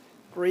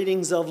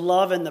Greetings of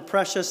love in the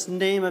precious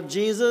name of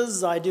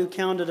Jesus. I do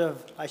count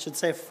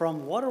it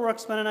from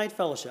Waterworks Mennonite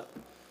Fellowship.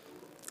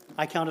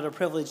 I count it a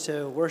privilege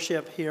to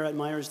worship here at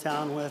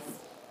Myerstown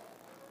with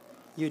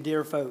you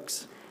dear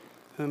folks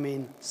who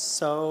mean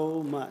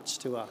so much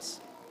to us.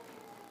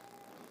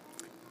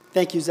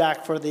 Thank you,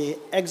 Zach, for the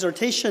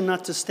exhortation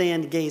not to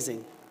stand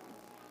gazing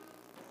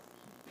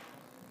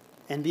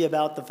and be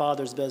about the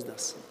Father's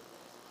business.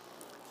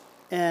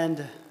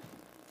 And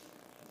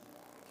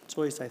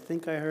Joyce, I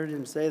think I heard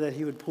him say that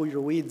he would pull your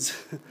weeds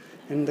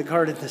in the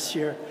garden this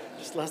year,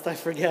 just lest I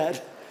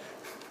forget.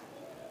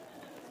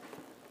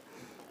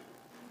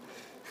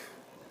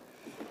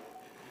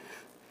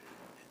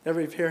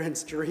 Every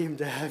parent's dream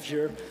to have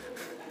your...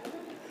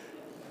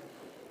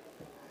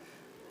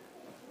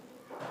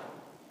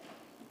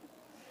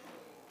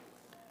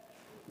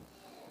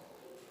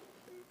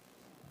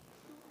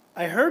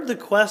 I heard the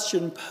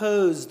question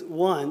posed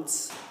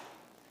once,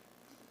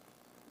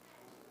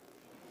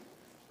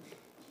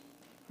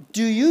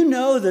 do you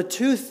know the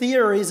two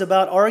theories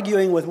about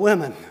arguing with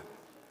women?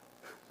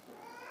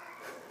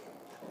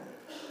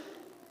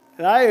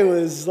 And I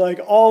was like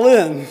all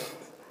in.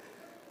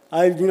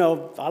 I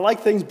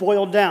like things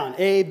boiled down.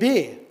 A,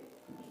 B.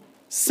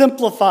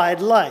 Simplified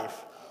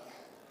life.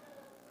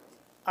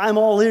 I'm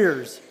all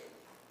ears.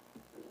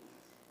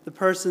 The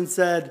person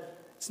said,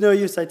 it's no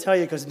use I tell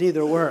you because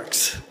neither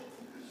works.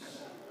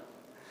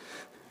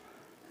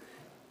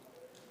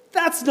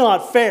 That's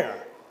not fair,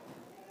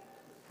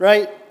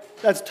 right?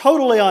 That's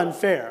totally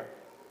unfair.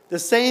 The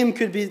same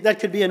could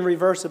be in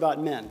reverse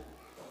about men.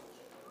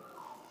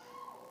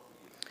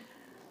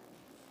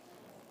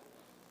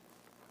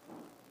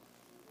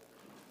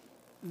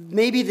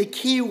 Maybe the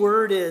key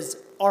word is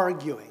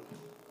arguing.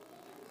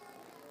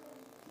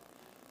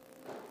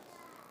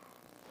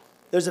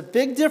 There's a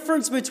big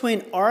difference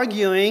between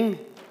arguing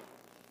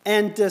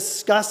and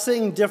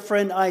discussing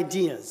different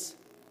ideas.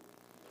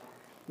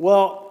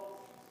 Well,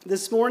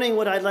 this morning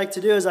what I'd like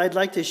to do is I'd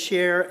like to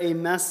share a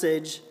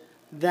message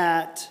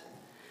that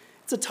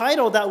it's a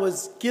title that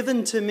was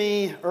given to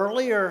me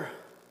earlier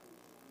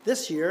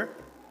this year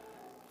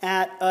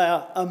at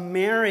a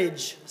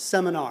marriage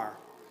seminar.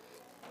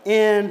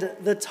 And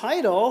the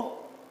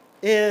title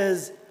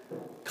is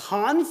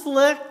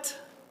Conflict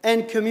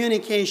and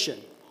Communication.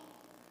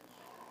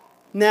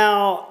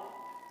 Now,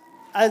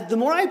 the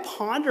more I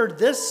pondered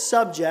this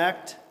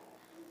subject,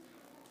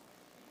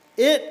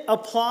 it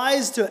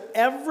applies to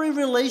every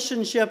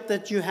relationship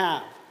that you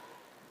have.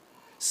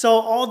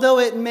 So although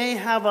it may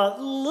have a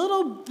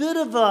little bit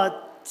of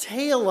a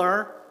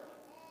tailor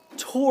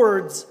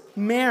towards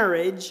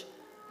marriage,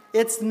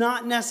 it's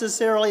not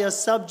necessarily a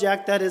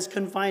subject that is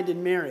confined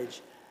in marriage.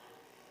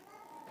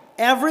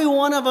 Every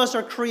one of us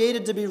are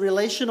created to be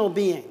relational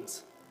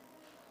beings.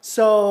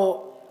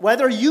 So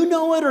whether you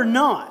know it or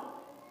not,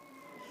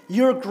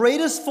 your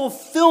greatest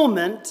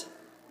fulfillment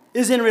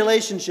is in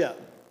relationship.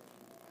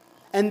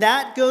 And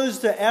that goes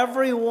to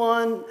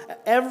everyone,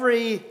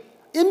 every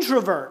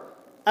introvert,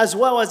 as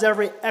well as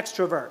every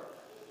extrovert.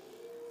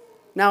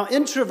 Now,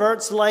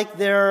 introverts like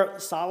their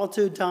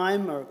solitude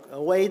time or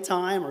away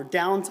time or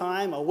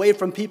downtime, away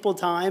from people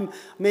time,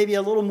 maybe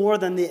a little more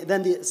than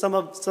some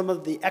of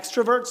the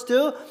extroverts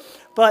do.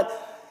 But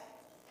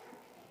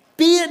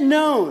be it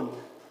known,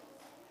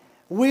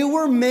 we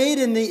were made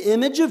in the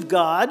image of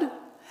God,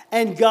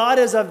 and God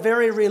is a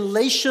very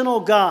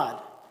relational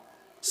God.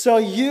 So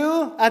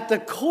you, at the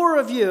core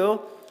of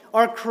you,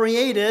 are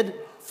created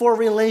for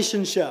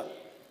relationship.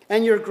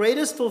 And your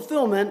greatest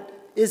fulfillment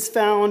is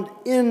found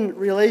in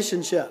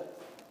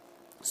relationship.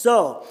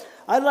 So,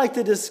 I'd like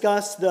to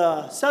discuss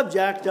the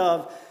subject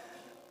of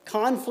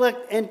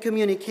conflict and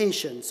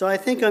communication. So I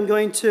think I'm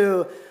going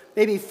to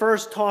maybe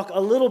first talk a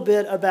little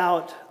bit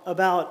about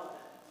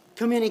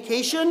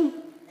communication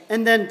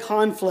and then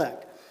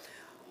conflict.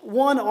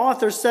 One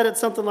author said it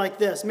something like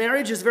this: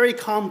 marriage is very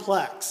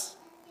complex.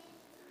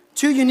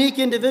 Two unique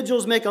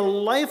individuals make a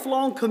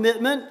lifelong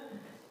commitment.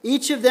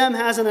 Each of them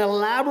has an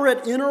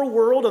elaborate inner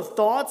world of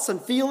thoughts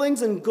and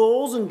feelings and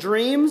goals and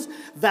dreams,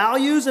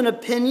 values and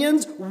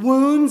opinions,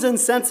 wounds and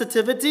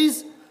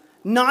sensitivities,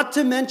 not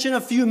to mention a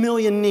few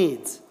million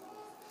needs.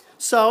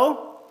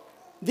 So,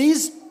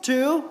 these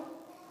two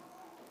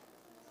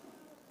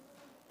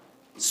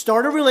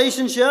start a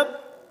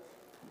relationship,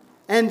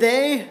 and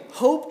they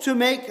hope to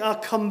make a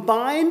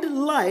combined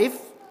life,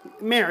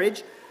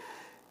 marriage,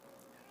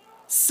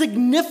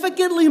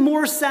 significantly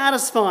more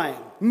satisfying,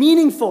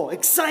 meaningful,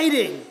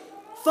 exciting,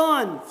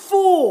 fun,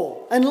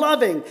 full, and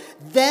loving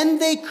than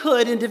they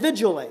could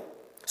individually.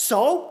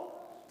 So,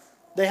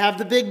 they have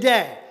the big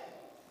day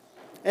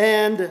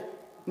and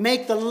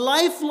make the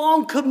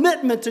lifelong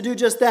commitment to do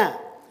just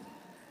that.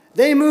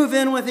 They move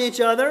in with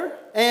each other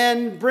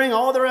and bring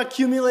all their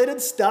accumulated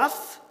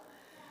stuff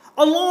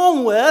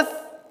along with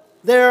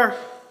their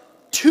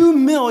 2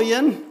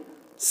 million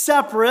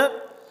separate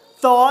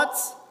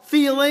thoughts,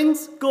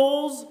 feelings,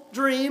 goals,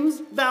 dreams,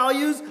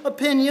 values,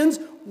 opinions,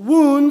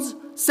 wounds,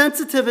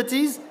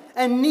 sensitivities,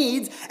 and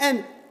needs,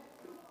 and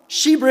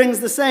she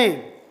brings the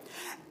same.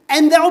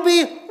 And they'll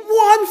be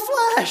one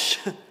flesh.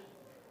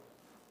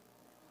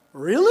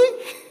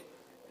 Really?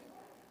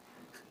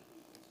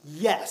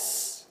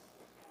 Yes,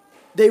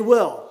 they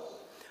will.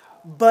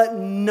 But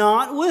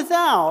not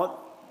without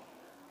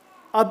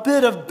a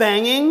bit of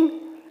banging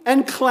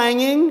and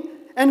clanging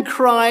and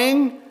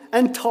crying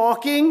and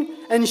talking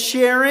and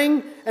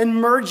sharing and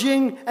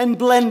merging and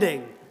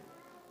blending.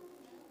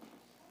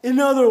 In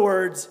other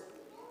words,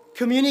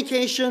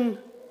 communication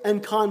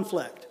and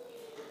conflict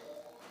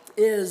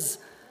is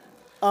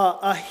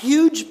a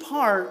huge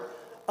part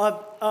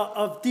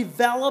of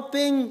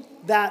developing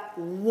that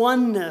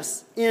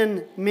oneness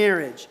in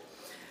marriage.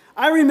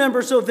 I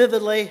remember so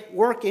vividly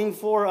working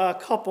for a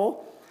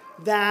couple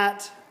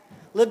that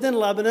lived in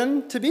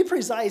Lebanon. To be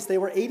precise, they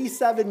were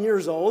 87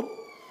 years old.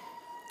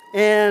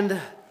 And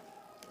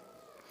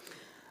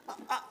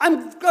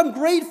I'm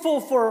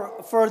grateful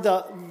for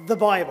the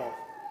Bible.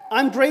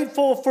 I'm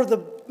grateful for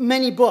the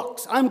many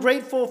books. I'm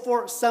grateful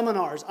for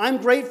seminars. I'm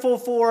grateful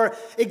for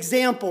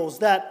examples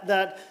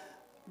that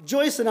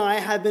Joyce and I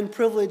have been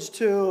privileged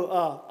to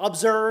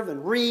observe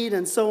and read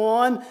and so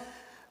on.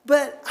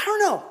 But I don't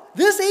know,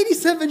 this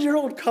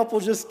 87-year-old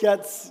couple just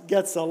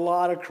gets a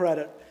lot of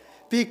credit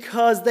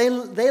because they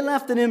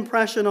left an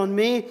impression on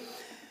me.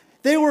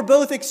 They were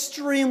both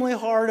extremely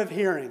hard of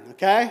hearing,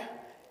 okay?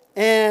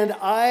 And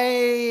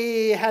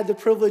I had the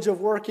privilege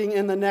of working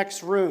in the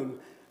next room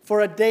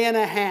for a day and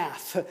a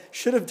half.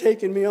 Should have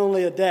taken me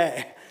only a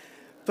day.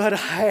 But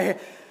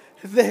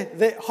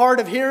the hard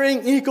of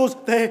hearing equals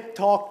they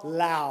talk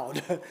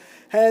loud.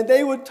 And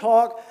they would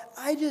talk.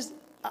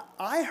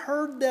 I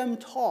heard them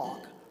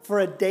talk for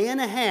a day and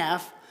a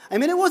half. I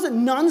mean, it wasn't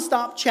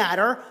nonstop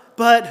chatter,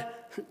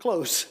 but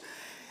close.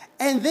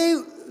 And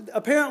they,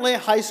 apparently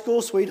high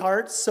school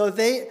sweethearts, so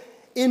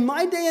in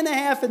my day and a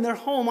half in their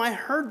home, I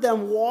heard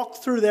them walk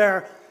through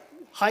their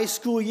high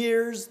school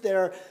years,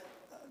 their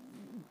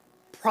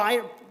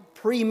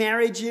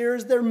pre-marriage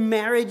years, their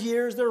marriage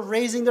years, their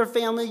raising their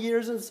family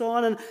years, and so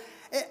on. And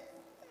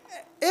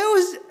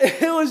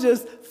it was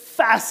just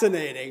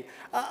fascinating.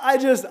 I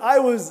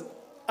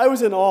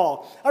was in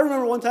awe. I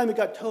remember one time it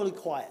got totally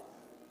quiet,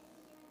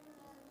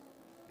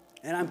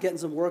 and I'm getting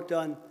some work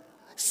done.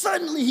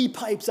 Suddenly he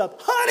pipes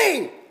up,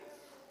 "Honey,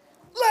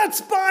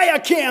 let's buy a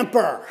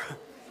camper."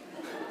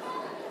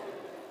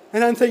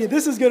 And I'm thinking,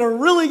 this is going to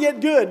really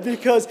get good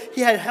because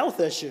he had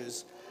health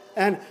issues.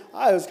 And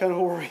I was kind of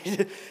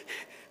worried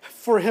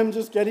for him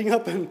just getting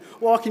up and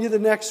walking to the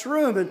next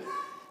room.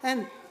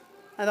 And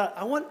I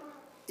thought,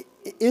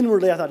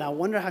 inwardly, I thought, I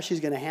wonder how she's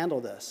going to handle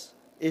this.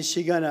 Is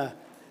she going to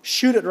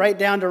shoot it right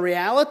down to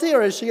reality,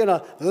 or is she going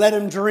to let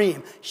him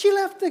dream? She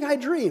left the guy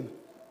dream.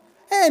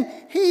 And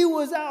he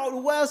was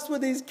out west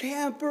with his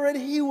camper, and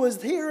he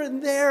was here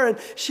and there, and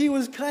she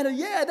was kind of,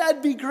 yeah,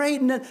 that'd be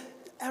great. And then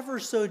ever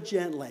so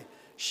gently,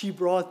 she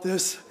brought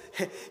this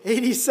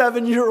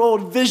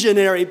 87-year-old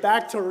visionary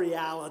back to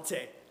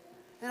reality.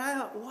 And I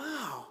thought,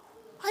 wow,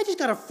 I just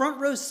got a front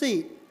row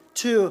seat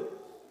to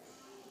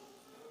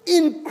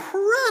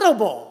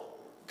incredible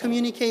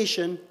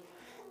communication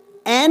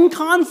and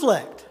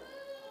conflict.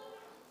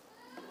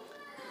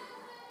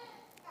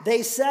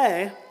 They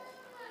say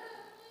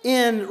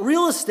in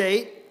real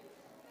estate,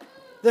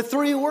 the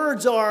three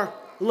words are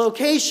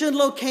location,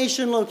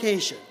 location,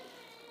 location.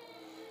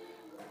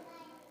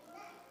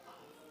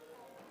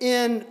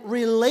 In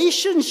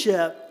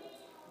relationship,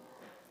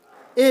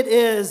 it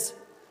is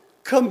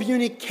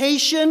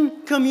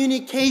communication,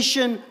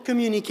 communication,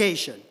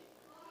 communication.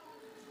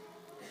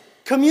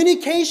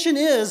 Communication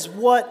is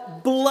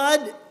what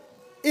blood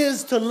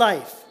is to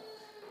life.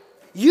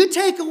 You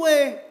take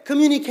away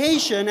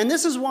communication, and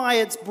this is why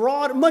it's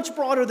broad, much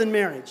broader than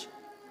marriage.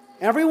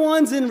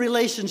 Everyone's in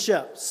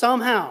relationship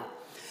somehow.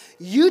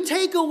 You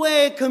take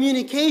away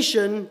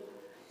communication,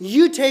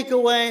 you take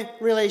away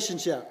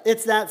relationship.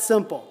 It's that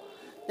simple.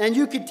 And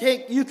you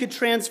could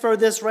transfer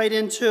this right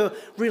into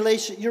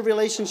your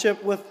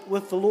relationship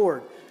with the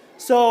Lord.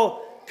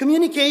 So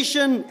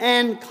communication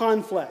and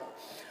conflict.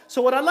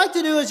 So what I'd like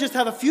to do is just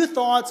have a few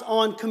thoughts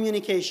on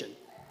communication.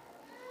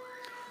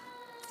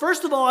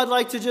 First of all, I'd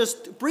like to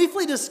just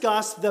briefly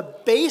discuss the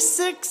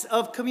basics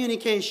of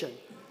communication.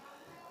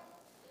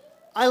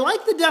 I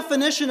like the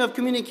definition of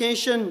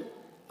communication.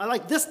 I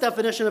like this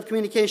definition of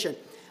communication.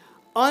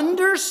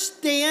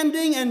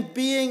 Understanding and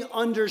being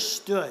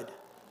understood.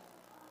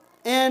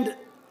 And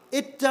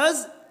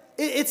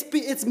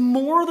it's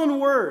more than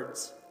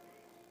words.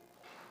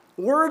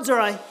 Words are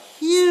a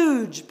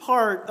huge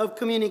part of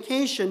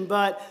communication,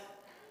 but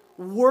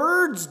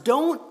words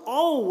don't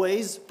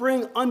always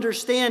bring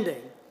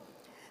understanding.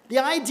 The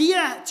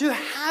idea to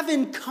have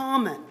in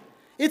common,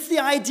 it's the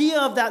idea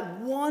of that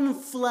one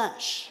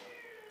flesh.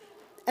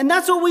 And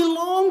that's what we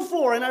long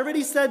for, and I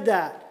already said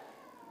that.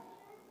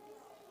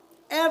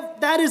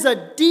 That is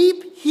a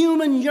deep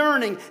human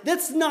yearning.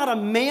 That's not a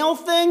male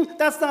thing.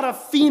 That's not a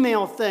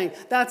female thing.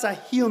 That's a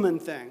human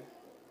thing.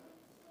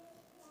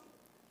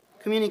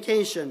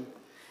 Communication.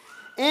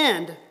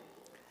 And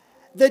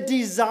the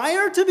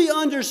desire to be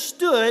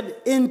understood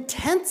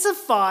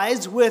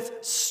intensifies with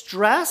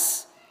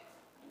stress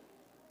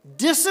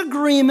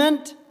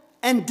disagreement,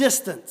 and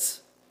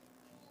distance.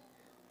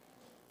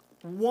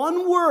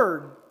 One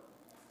word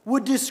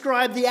would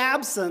describe the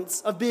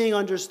absence of being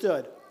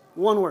understood.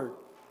 One word.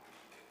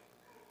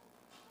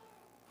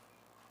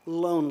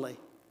 Lonely.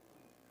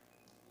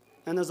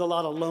 And there's a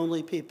lot of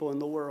lonely people in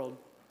the world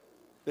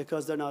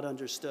because they're not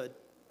understood.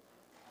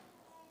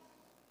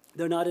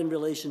 They're not in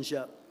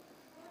relationship.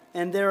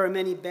 And there are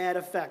many bad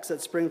effects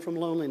that spring from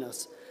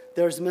loneliness.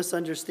 There's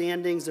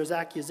misunderstandings, there's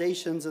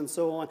accusations, and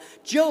so on.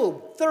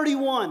 Job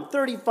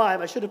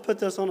 31:35. I should have put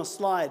this on a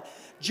slide.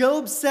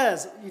 Job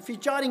says, if you're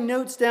jotting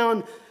notes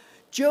down,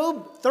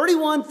 Job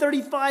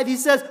 31:35, he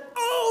says,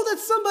 "Oh, that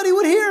somebody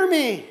would hear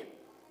me."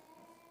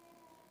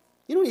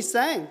 You know what he's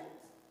saying?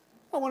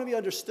 I want to be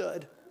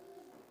understood.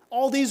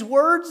 All these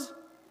words,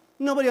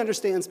 nobody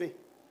understands me.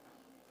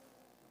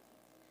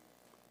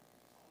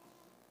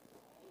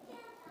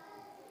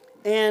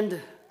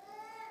 And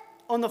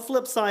on the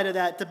flip side of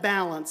that, to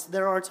balance,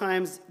 there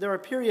are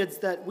periods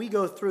that we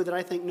go through that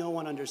I think no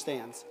one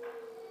understands.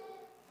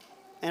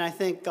 And I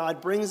think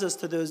God brings us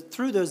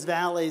through those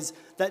valleys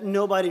that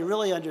nobody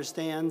really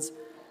understands,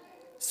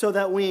 so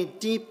that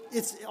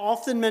it's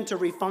often meant to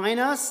refine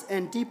us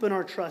and deepen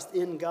our trust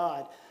in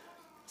God.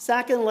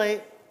 Secondly,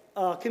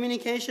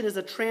 communication is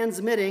a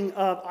transmitting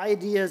of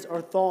ideas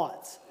or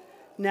thoughts.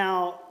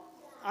 Now,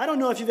 I don't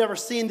know if you've ever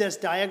seen this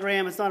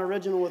diagram. It's not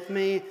original with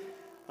me.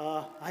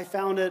 I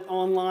found it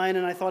online,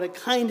 and I thought it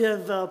kind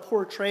of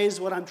portrays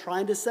what I'm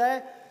trying to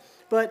say.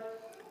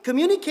 But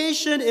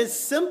communication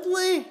is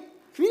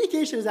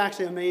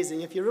actually amazing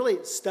if you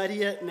really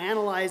study it and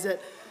analyze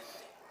it.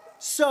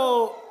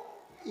 So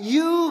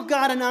you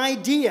got an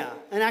idea,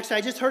 and actually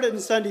I just heard it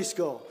in Sunday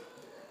school.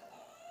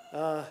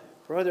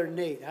 Brother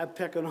Nate, I'm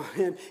picking on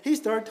him. He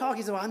started talking.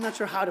 He said, "Well, I'm not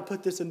sure how to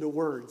put this into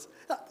words."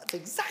 That's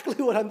exactly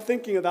what I'm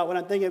thinking about when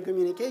I'm thinking of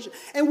communication.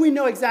 And we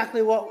know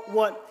exactly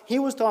what he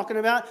was talking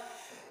about.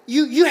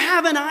 You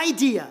have an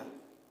idea.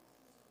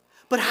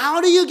 But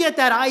how do you get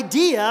that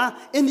idea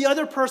in the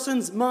other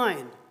person's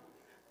mind?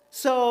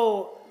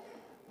 So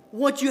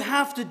what you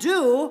have to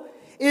do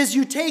is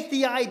you take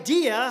the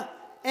idea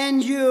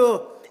and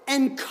you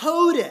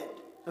encode it,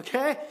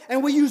 okay?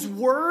 And we use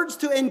words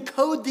to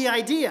encode the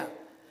idea.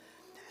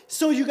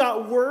 So you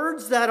got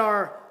words that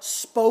are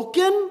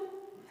spoken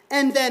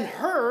and then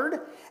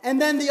heard, and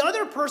then the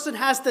other person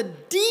has to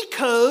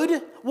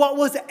decode what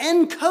was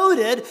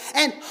encoded,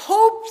 and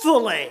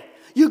hopefully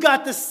you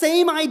got the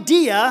same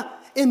idea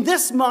in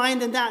this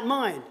mind and that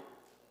mind.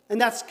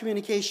 And that's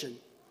communication.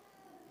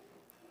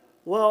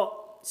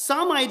 Well,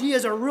 some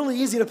ideas are really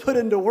easy to put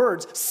into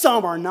words.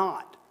 Some are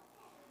not.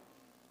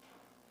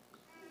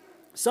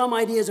 Some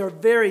ideas are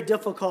very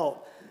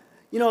difficult.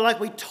 You know, like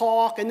we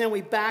talk and then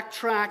we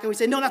backtrack and we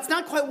say, "No, that's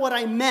not quite what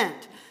I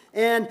meant."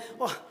 And,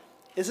 well,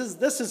 this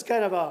is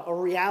kind of a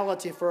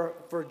reality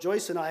for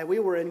Joyce and I. We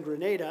were in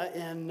Grenada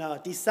in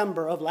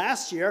December of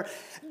last year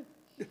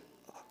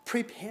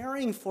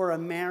preparing for a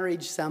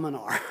marriage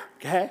seminar,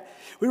 okay?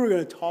 We were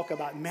going to talk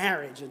about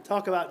marriage and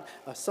talk about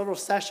several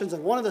sessions,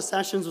 and one of the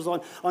sessions was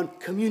on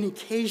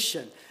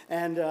communication.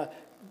 And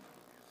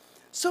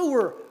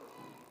so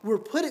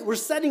we're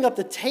setting up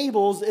the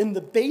tables in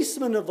the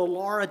basement of the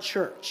Laura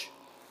Church.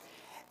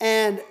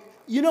 And,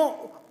 you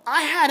know,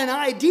 I had an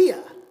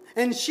idea,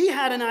 and she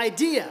had an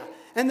idea.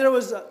 And there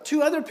was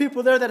two other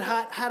people there that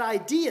had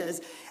ideas.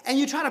 And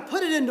you try to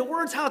put it into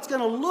words how it's going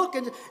to look.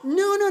 And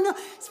no.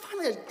 It's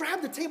finally I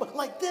grab the table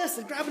like this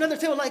and grab another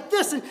table like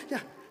this. And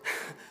yeah.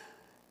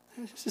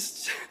 It's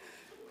just,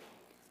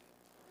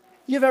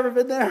 you've ever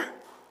been there?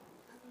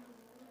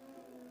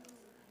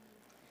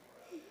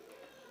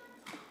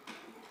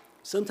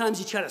 Sometimes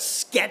you try to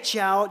sketch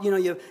out,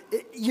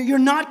 you're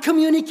not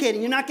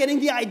communicating. You're not getting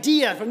the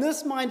idea from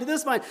this mind to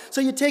this mind.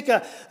 So you take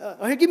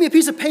give me a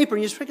piece of paper,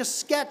 and you just take a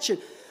sketch. And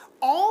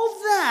all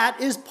that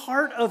is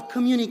part of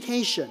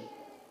communication.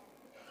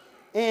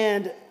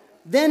 And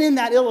then in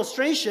that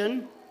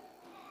illustration,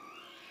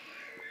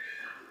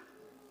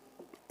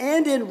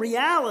 and in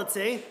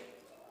reality,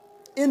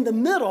 in the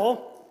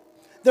middle,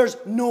 there's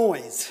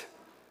noise.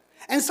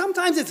 And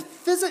sometimes it's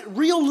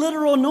real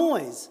literal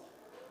noise.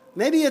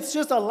 Maybe it's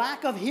just a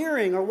lack of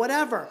hearing or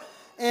whatever.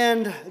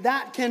 And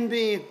that can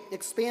be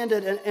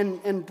expanded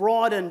and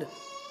broadened.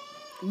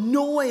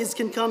 Noise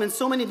can come in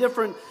so many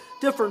different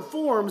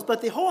forms, but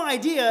the whole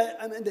idea,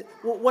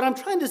 what I'm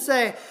trying to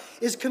say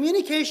is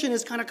communication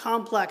is kind of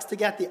complex to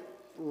get the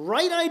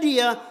right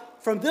idea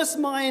from this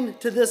mind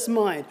to this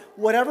mind,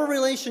 whatever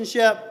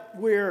relationship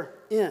we're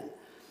in.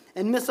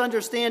 And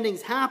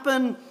misunderstandings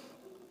happen,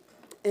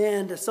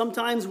 and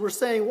sometimes we're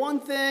saying one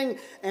thing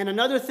and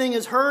another thing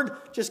is heard,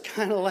 just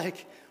kind of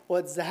like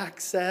what Zach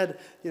said.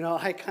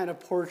 I kind of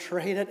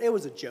portrayed it. It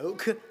was a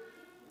joke.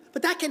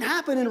 But that can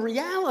happen in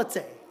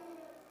reality.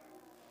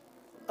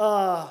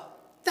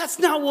 That's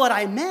not what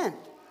I meant.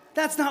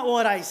 That's not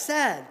what I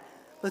said.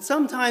 But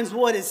sometimes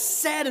what is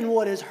said and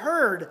what is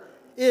heard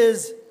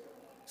is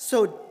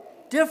so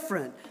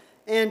different.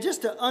 And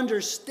just to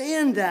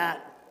understand that,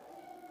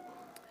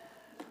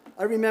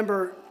 I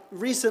remember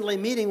recently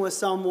meeting with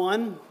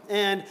someone,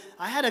 and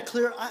I had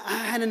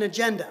an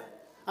agenda.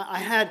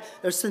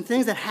 There's some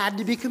things that had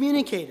to be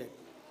communicated.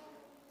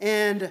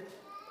 And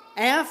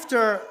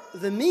after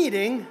the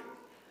meeting,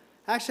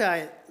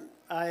 actually,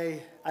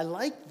 I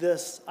like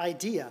this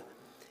idea.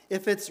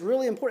 If it's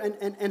really important,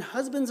 and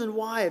husbands and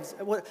wives,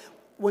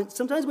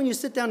 sometimes when you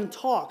sit down and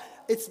talk,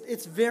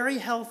 it's very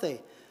healthy.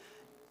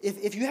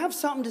 If you have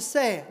something to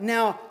say,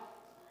 now,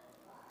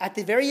 at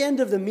the very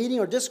end of the meeting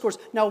or discourse,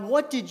 now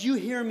what did you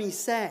hear me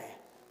say?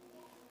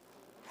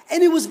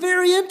 And it was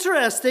very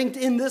interesting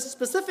in this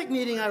specific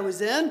meeting I was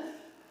in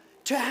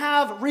to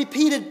have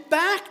repeated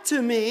back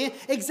to me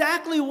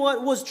exactly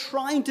what was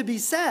trying to be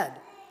said.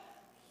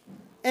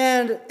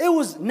 And it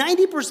was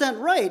 90%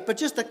 right, but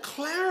just to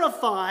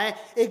clarify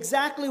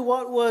exactly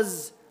what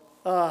was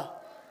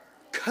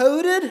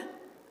encoded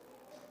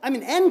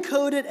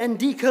and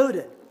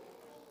decoded.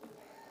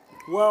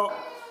 Well,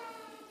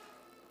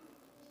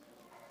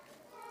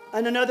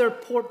 and another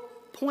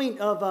point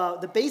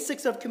of the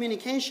basics of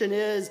communication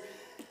is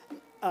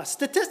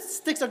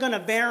statistics are going to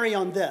vary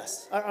on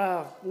this.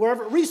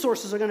 Wherever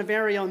resources are going to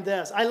vary on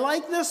this. I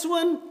like this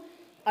one.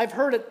 I've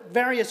heard it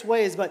various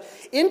ways, but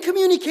in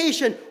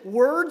communication,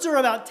 words are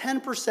about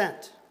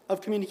 10%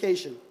 of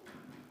communication.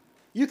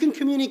 You can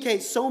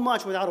communicate so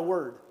much without a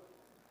word.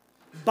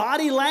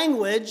 Body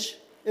language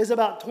is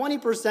about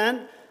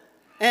 20%,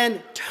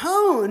 and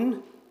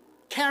tone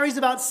carries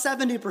about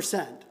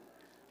 70%.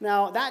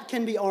 Now, that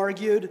can be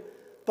argued,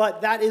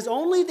 but that is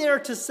only there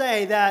to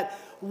say that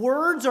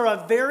words are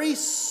a very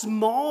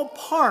small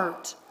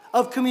part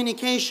of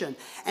communication.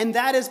 And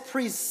that is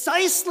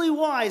precisely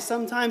why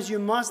sometimes you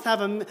must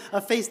have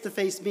a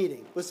face-to-face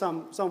meeting with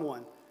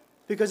someone,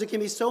 because it can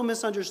be so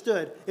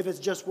misunderstood if it's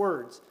just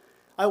words.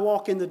 I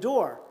walk in the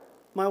door.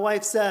 My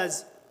wife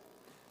says,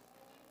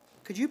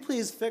 "Could you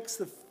please fix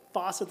the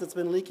faucet that's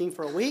been leaking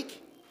for a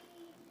week?"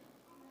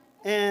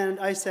 And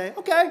I say,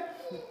 "Okay."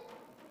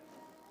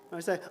 I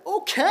say,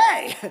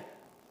 "Okay."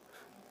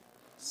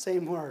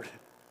 Same word.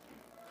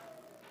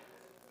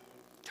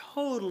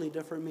 Totally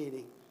different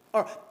meaning.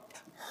 Or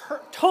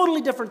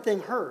totally different thing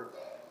heard,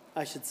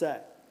 I should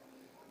say.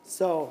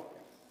 So,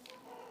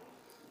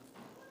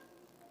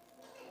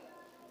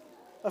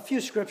 a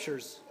few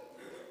scriptures.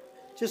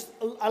 Just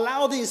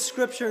allow these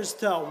scriptures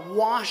to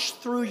wash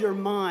through your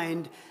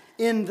mind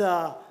in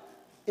the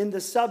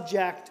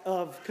subject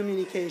of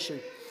communication.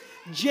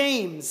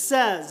 James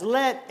says,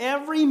 "Let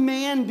every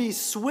man be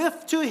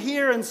swift to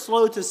hear and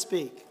slow to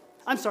speak."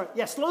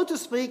 Slow to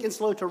speak and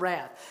slow to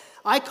wrath.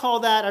 I call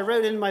that, I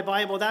wrote it in my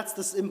Bible, that's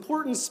the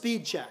important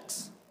speed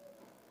checks.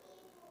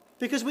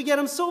 Because we get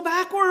them so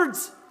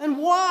backwards. And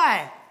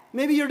why?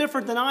 Maybe you're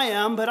different than I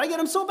am, but I get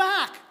them so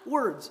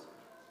backwards.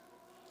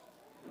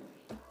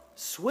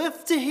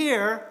 Swift to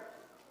hear,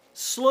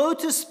 slow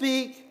to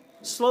speak,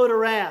 slow to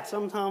wrath.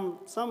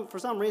 For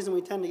some reason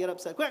we tend to get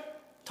upset quick,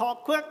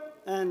 talk quick,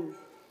 and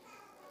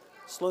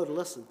slow to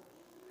listen.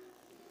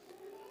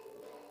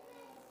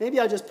 Maybe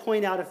I'll just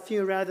point out a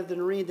few rather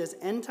than read this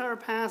entire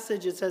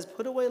passage. It says,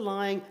 "Put away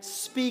lying,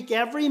 speak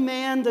every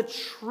man the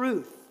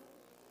truth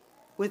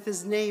with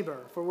his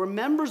neighbor. For we're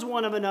members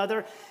one of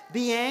another.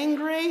 Be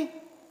angry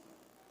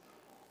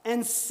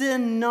and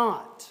sin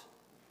not.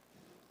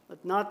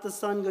 Let not the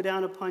sun go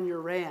down upon your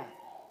wrath."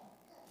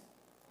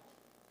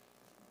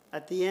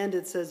 At the end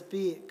it says,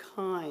 "Be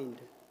kind,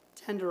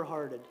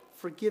 tenderhearted,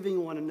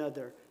 forgiving one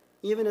another,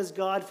 even as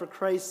God for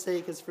Christ's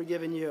sake has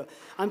forgiven you."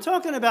 I'm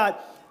talking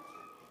about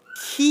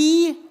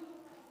key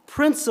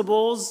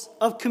principles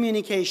of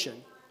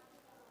communication.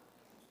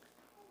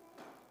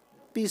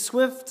 Be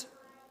swift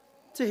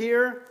to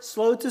hear,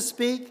 slow to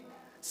speak.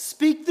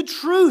 Speak the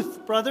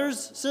truth,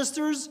 brothers,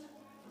 sisters.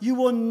 You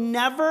will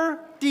never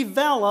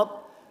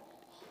develop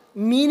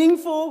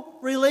meaningful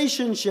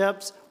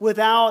relationships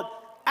without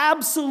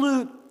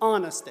absolute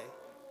honesty.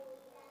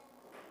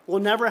 Will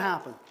never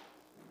happen.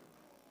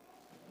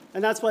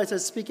 And that's why it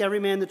says, "Speak every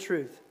man the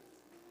truth."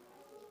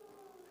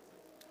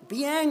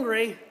 Be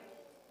angry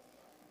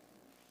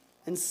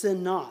and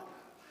sin not.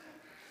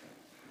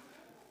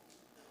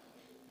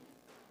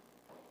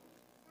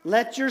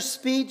 Let your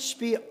speech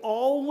be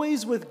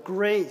always with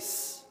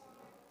grace,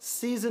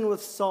 seasoned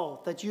with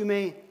salt, that you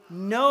may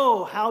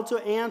know how to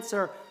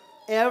answer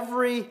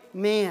every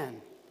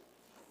man.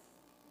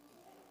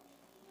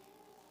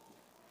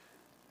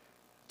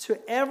 To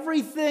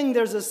everything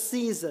there's a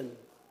season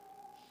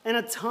and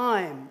a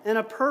time and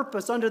a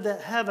purpose under the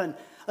heaven,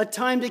 a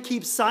time to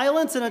keep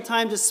silence and a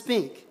time to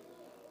speak.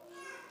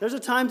 There's a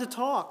time to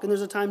talk and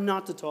there's a time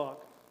not to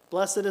talk.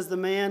 Blessed is the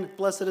man,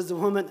 blessed is the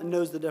woman, and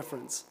knows the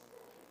difference.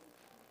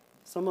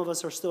 Some of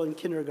us are still in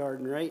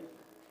kindergarten, right?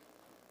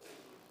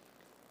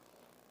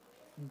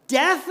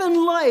 Death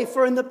and life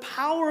are in the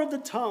power of the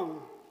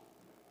tongue.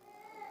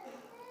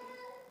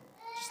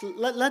 Just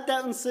let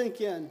that one sink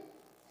in.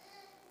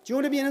 Do you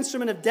want to be an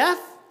instrument of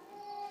death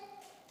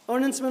or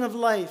an instrument of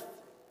life?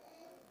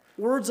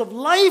 Words of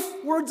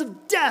life, words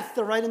of death,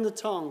 they're right in the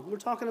tongue. We're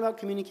talking about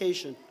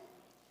communication.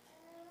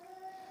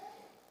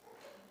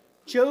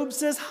 Job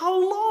says, how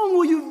long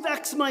will you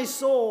vex my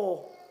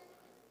soul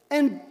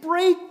and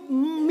break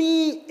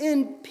me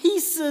in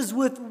pieces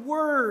with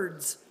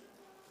words?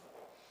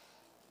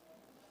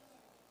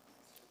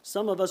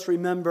 Some of us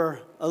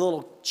remember a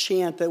little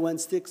chant that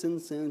went, sticks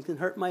and stones can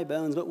hurt my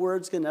bones, but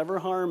words can never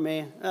harm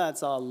me.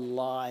 That's a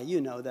lie.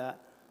 You know that.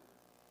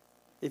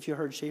 If you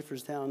heard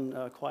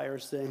Schaeferstown choir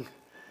sing,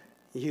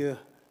 you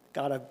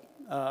got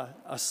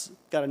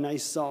a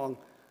nice song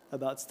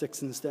about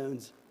sticks and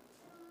stones.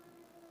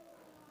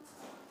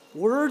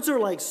 Words are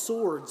like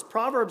swords.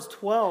 Proverbs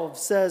 12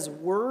 says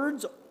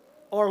words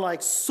are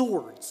like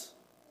swords.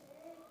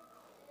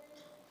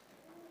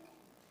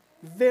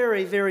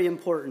 Very, very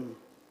important.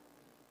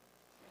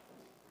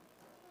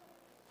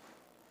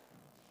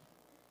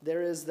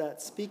 There is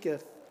that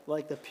speaketh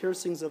like the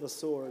piercings of a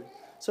sword.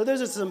 So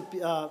there's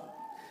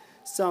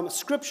some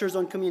scriptures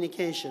on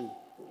communication.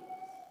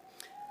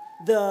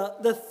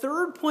 The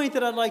third point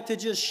that I'd like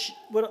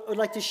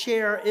to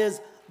share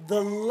is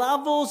the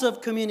levels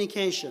of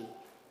communication.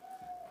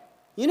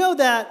 You know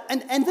that,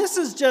 and this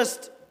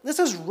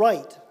is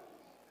right.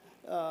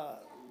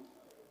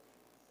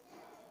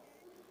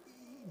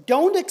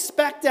 Don't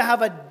expect to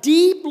have a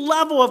deep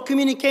level of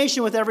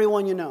communication with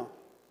everyone you know.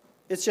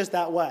 It's just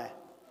that way.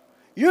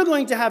 You're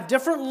going to have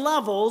different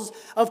levels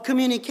of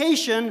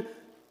communication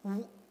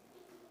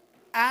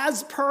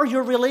as per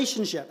your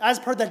relationship, as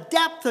per the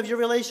depth of your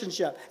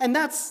relationship. And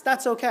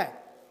that's okay.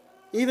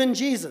 Even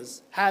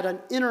Jesus had an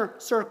inner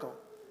circle.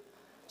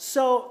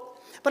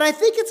 But I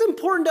think it's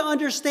important to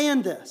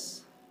understand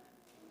this,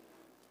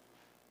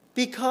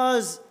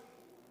 because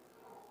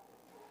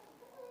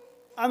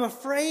I'm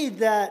afraid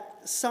that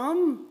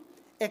some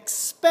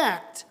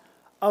expect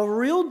a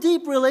real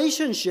deep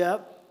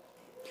relationship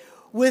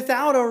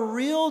without a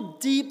real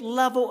deep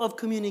level of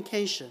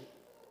communication.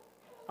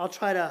 I'll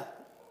try to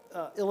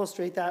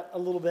illustrate that a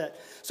little bit.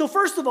 So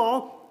first of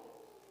all,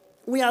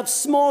 we have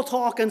small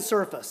talk and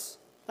surface.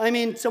 I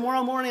mean,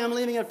 tomorrow morning I'm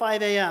leaving at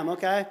 5 a.m.,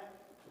 okay?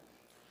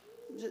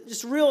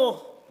 Just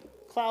real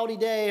cloudy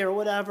day or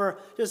whatever,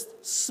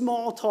 just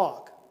small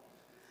talk.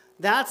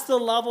 That's the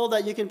level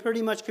that you can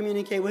pretty much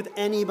communicate with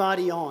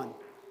anybody on.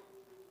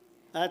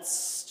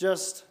 That's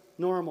just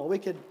normal.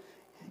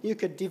 You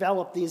could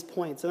develop these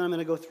points, and I'm going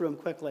to go through them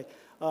quickly.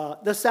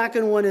 The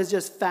second one is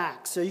just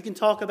facts. So you can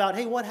talk about,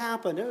 hey, what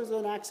happened? There was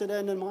an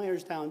accident in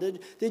Myerstown.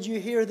 Did you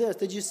hear this?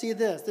 Did you see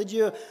this? Did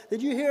you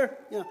hear?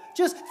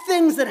 Just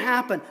things that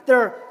happen.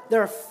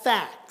 They're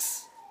facts.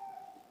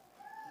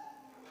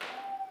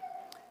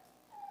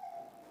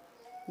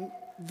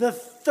 The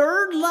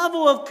third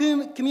level of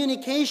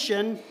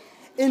communication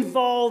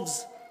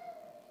involves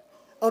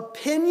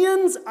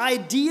opinions,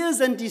 ideas,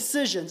 and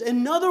decisions.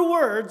 In other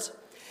words,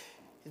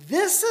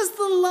 this is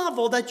the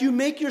level that you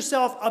make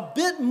yourself a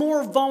bit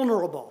more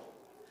vulnerable.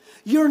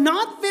 You're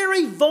not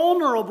very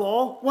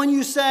vulnerable when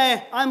you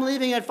say, I'm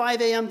leaving at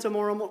 5 a.m.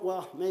 tomorrow morning.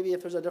 Well, maybe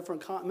if there's a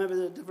different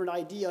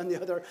idea on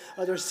the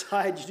other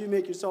side, you do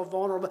make yourself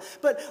vulnerable.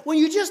 But when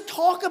you just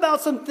talk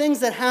about some things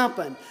that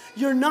happen,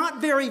 you're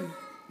not very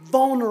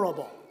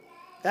vulnerable.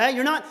 Okay?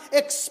 You're not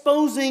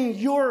exposing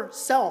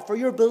yourself or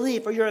your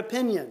belief or your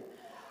opinion.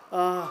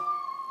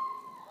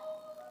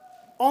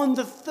 On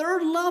the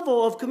third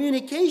level of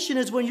communication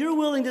is when you're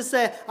willing to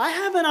say, I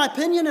have an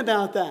opinion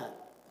about that.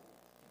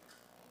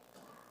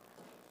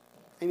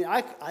 I mean,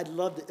 I'd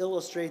love to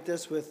illustrate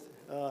this with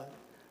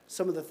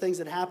some of the things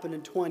that happened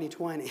in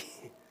 2020.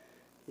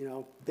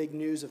 Big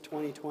news of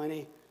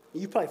 2020.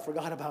 You probably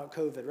forgot about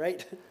COVID,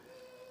 right?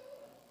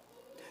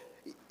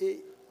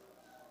 Do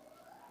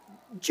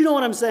you know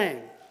what I'm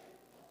saying?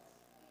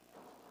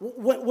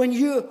 When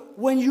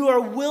you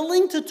are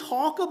willing to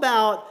talk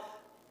about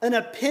an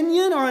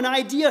opinion or an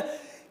idea,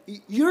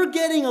 you're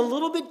getting a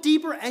little bit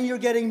deeper and you're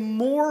getting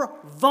more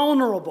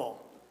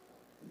vulnerable.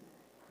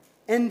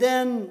 And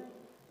then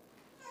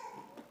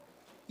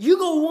you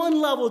go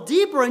one level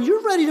deeper and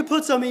you're ready to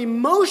put some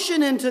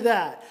emotion into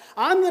that.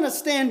 I'm going to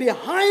stand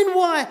behind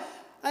why.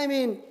 I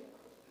mean,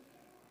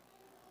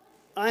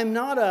 I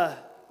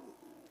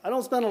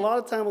don't spend a lot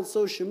of time on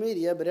social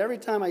media, but every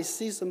time I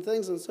see some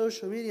things on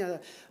social media,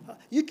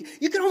 you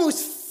can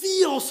almost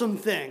feel some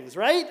things,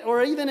 right?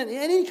 Or even in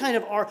any kind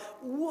of art.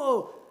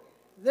 Whoa,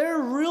 they're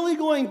really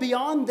going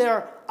beyond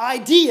their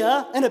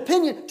idea and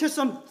opinion to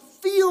some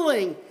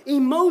feeling,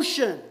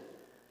 emotion.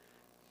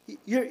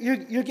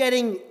 You're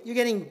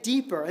getting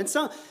deeper. And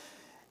so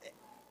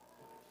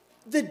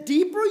the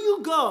deeper you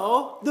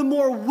go, the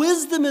more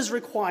wisdom is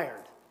required.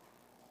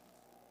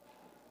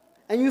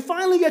 And you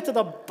finally get to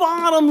the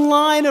bottom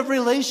line of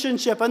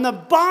relationship and the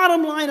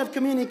bottom line of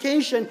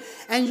communication,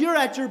 and you're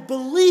at your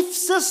belief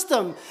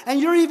system,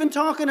 and you're even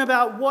talking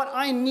about what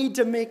I need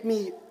to make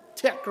me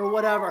tick or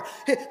whatever.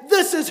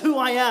 This is who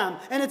I am,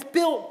 and it's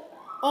built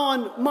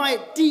on my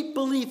deep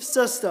belief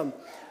system.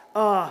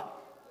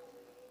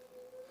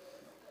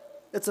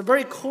 It's a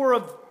very core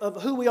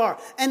of who we are.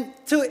 And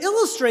to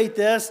illustrate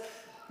this,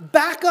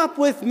 back up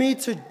with me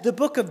to the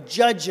book of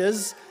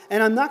Judges,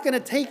 and I'm not going to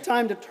take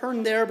time to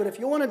turn there, but if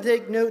you want to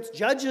take notes,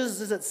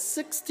 Judges is at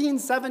 16,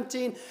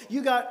 17,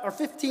 or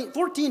 15,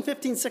 14,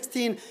 15,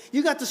 16,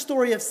 you got the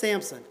story of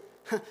Samson.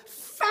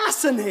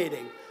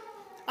 Fascinating.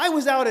 I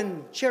was out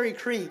in Cherry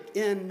Creek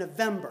in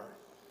November,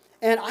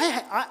 and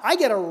I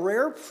get a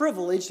rare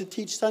privilege to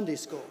teach Sunday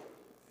school.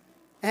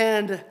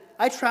 And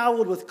I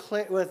traveled with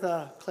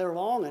Claire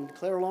Long, and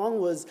Claire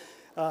Long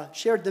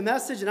shared the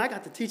message, and I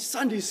got to teach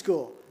Sunday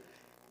school.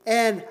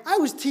 And I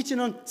was teaching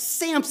on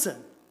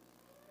Samson.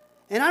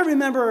 And I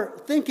remember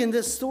thinking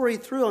this story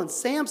through on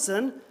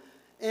Samson,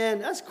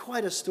 and that's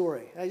quite a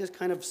story. I just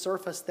kind of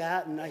surfaced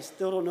that, and I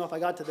still don't know if I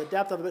got to the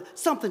depth of it, but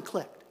something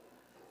clicked.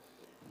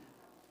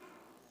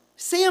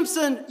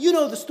 Samson, you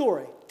know the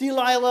story.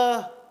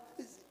 Delilah,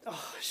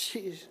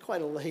 she's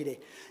quite a lady.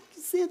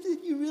 Samson,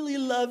 you really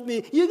love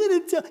me. You're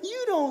going to tell,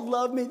 you don't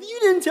love me. You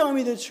didn't tell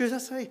me the truth. I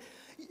say,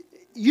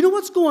 you know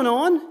what's going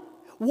on?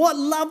 What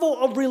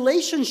level of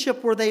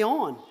relationship were they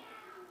on?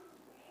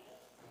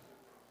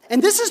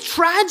 And this is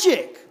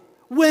tragic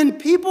when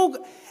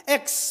people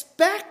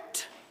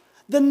expect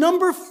the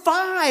number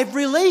 5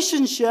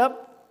 relationship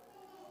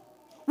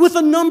with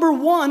a number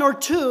 1 or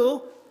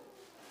 2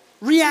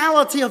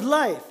 reality of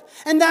life.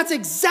 And that's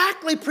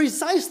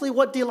precisely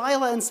what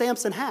Delilah and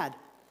Samson had.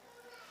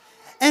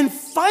 And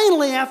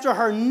finally, after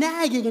her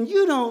nagging, and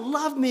you don't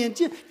love me, and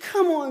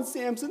come on,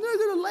 Samson, they're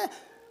going to laugh.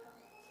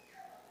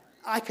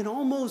 I can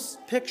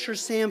almost picture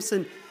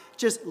Samson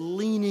just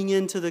leaning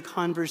into the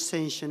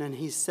conversation, and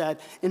he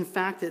said, in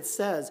fact, it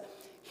says,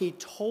 he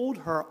told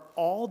her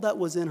all that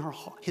was in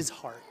his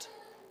heart.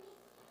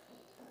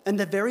 And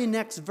the very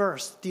next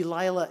verse,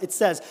 it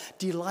says,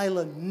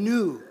 Delilah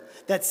knew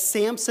that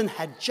Samson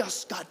had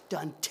just got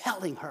done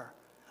telling her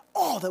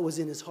all that was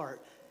in his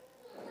heart.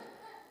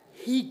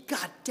 He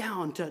got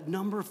down to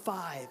number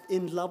 5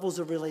 in levels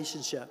of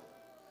relationship.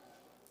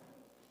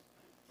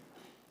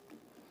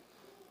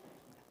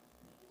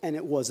 And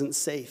it wasn't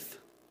safe.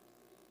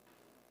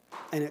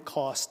 And it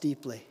cost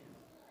deeply.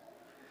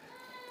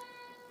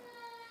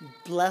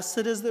 Blessed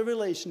is the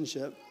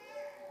relationship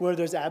where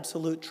there's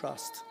absolute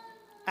trust.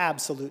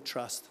 Absolute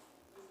trust.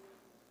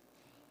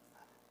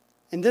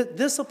 And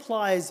this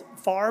applies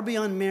far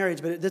beyond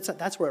marriage, but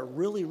that's where it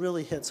really,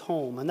 really hits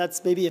home. And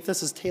that's maybe if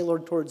this is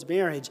tailored towards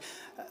marriage,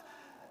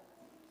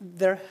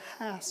 there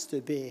has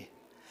to be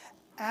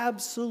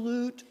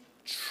absolute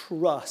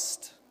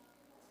trust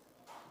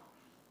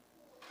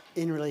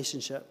in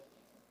relationship.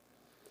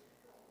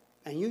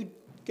 And you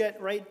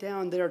get right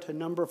down there to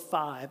number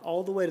 5,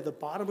 all the way to the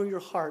bottom of your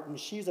heart, and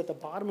she's at the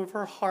bottom of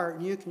her heart,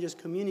 and you can just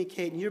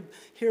communicate, and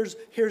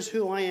here's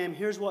who I am,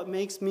 here's what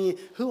makes me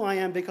who I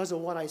am because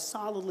of what I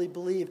solidly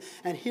believe,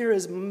 and here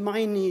is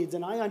my needs,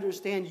 and I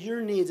understand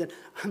your needs, and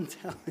I'm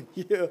telling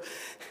you,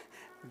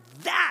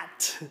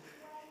 that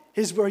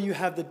is where you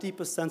have the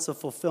deepest sense of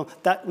fulfillment.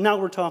 Now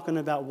we're talking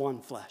about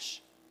one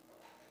flesh.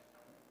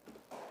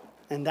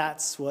 And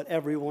that's what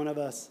every one of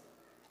us,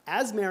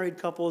 as married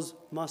couples,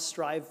 must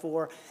strive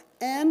for.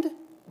 And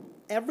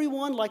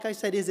everyone, like I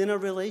said, is in a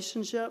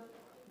relationship.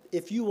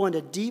 If you want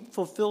a deep,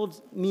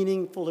 fulfilled,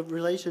 meaningful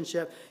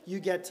relationship, you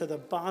get to the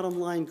bottom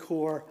line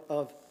core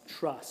of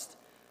trust.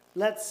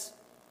 Let's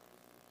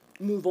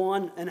move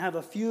on and have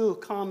a few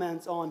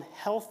comments on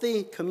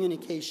healthy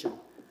communication.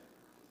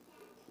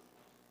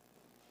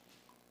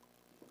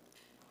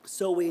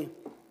 So we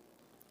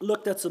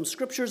looked at some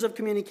scriptures of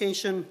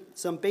communication,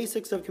 some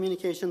basics of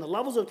communication, the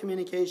levels of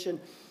communication,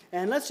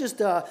 and let's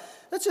just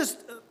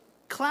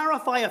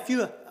clarify a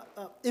few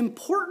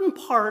important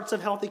parts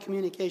of healthy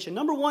communication.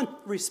 Number 1,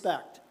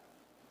 respect.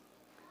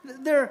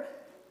 Let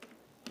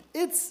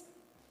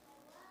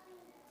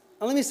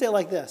me say it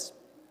like this.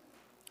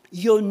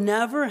 You'll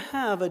never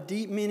have a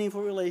deep,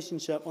 meaningful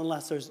relationship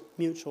unless there's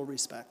mutual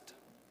respect.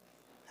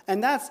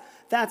 And that's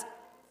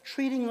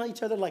treating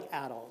each other like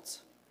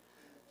adults.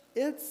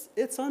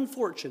 It's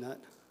unfortunate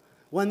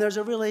when there's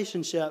a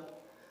relationship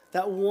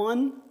that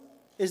one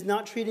is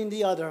not treating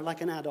the other like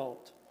an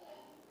adult.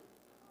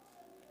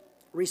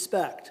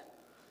 Respect.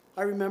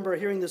 I remember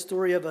hearing the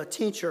story of a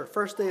teacher,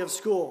 first day of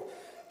school.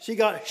 She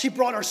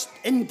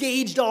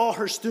engaged all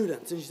her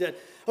students, and she said,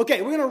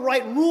 okay, we're going to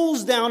write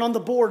rules down on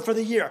the board for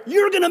the year.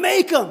 You're going to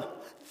make them.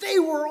 They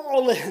were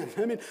all in.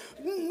 I mean,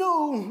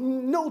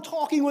 no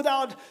talking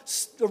without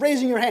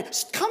raising your hand.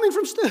 Coming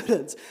from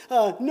students.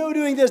 No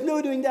doing this,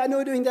 no doing that,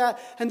 no doing that.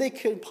 And they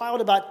compiled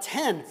about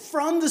 10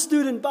 from the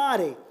student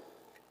body.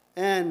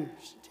 And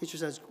the teacher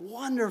says,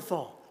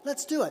 wonderful,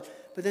 let's do it.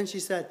 But then she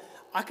said,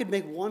 I could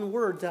make one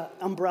word to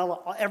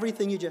umbrella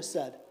everything you just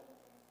said.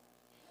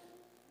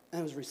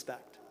 And it was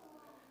respect.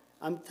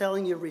 I'm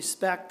telling you,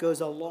 respect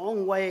goes a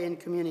long way in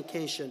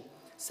communication.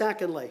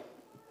 Secondly,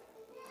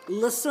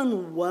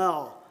 listen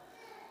well.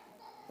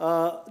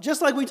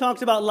 Just like we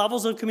talked about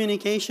levels of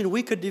communication,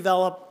 we could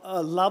develop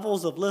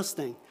levels of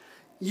listening.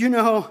 You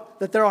know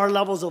that there are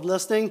levels of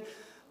listening.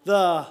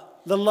 The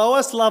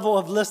lowest level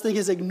of listening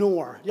is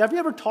ignore. Have you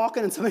ever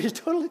talking and somebody's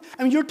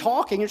you're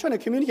talking, you're trying to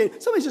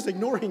communicate, somebody's just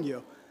ignoring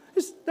you.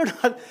 They're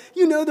not,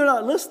 they're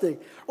not listening.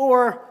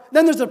 Or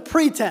then there's a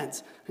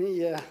pretense.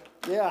 Yeah,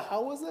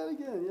 how was that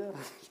again? Yeah.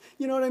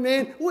 You know what I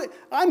mean?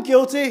 I'm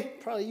guilty.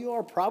 Probably you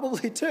are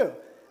probably too.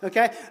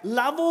 Okay?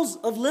 Levels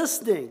of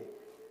listening.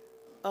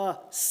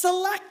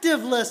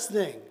 Selective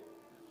listening.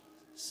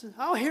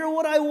 I'll hear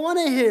what I want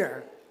to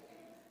hear.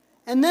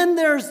 And then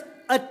there's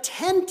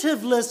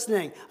attentive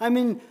listening. I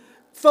mean,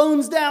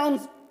 phones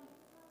down,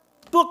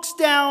 books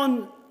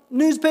down,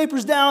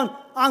 newspapers down,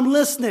 I'm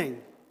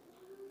listening.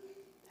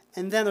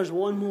 And then there's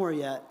one more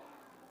yet,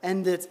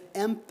 and it's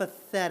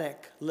empathetic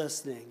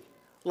listening.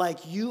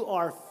 Like you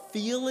are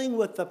feeling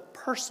with the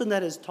person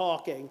that is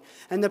talking.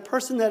 And the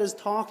person that is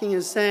talking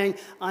is saying,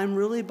 I'm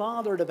really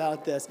bothered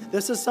about this.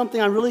 This is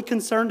something I'm really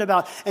concerned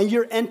about. And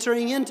you're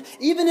entering into,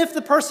 even if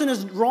the person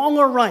is wrong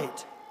or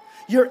right,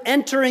 you're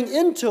entering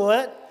into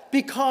it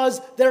because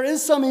there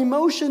is some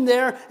emotion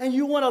there and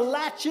you want to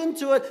latch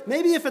into it.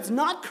 Maybe if it's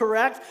not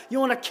correct, you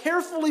want to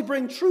carefully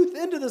bring truth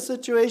into the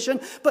situation.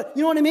 But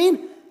you know what I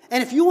mean?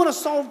 And if you want to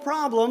solve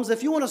problems,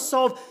 if you want to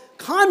solve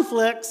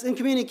conflicts in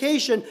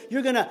communication,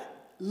 you're going to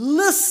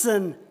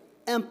listen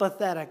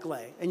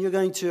empathetically. And you're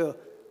going to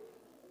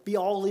be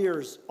all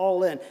ears,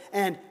 all in.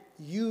 And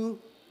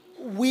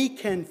we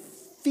can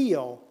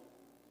feel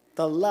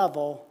the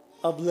level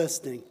of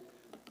listening.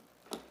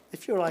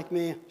 If you're like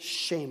me,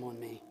 shame on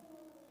me.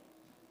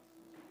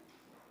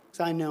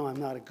 Because I know I'm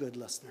not a good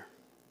listener.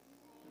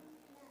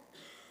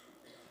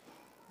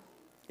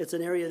 It's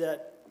an area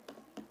that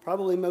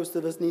probably most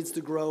of us needs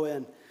to grow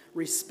in.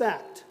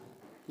 Respect.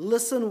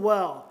 Listen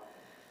well.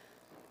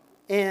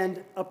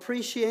 And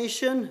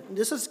appreciation.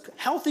 This is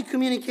healthy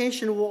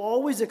communication will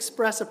always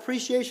express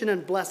appreciation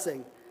and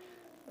blessing.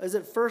 As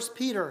it 1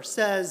 Peter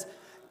says,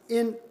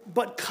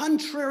 but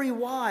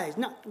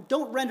contrariwise,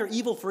 don't render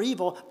evil for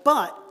evil,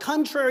 but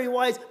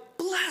contrariwise,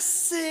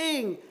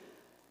 blessing.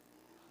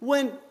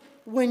 When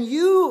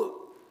you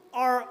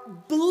are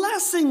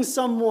blessing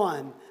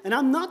someone, and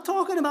I'm not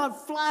talking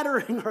about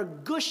flattering or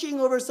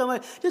gushing over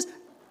someone, just,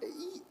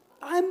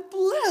 I'm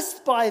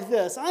blessed by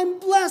this, I'm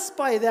blessed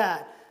by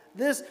that.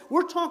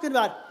 We're talking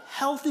about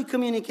healthy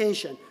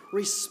communication,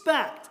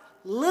 respect,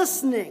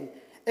 listening,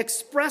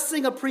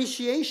 expressing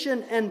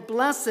appreciation and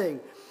blessing.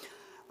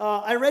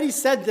 I already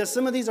said this.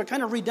 Some of these are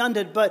kind of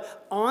redundant,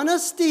 but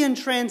honesty and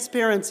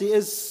transparency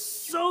is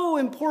so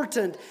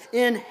important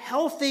in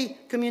healthy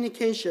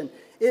communication.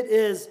 It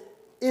is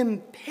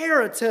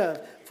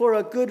imperative for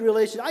a good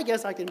relationship. I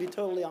guess I can be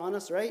totally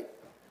honest, right?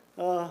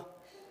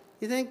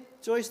 You think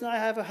Joyce and I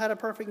have had a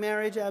perfect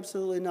marriage?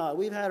 Absolutely not.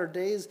 We've had our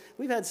days.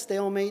 We've had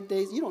stalemate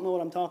days. You don't know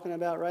what I'm talking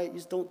about, right? You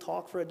just don't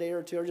talk for a day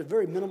or two, or just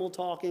very minimal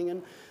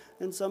talking.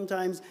 And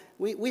sometimes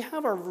we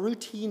have our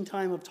routine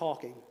time of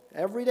talking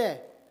every day.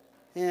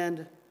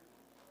 And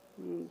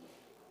is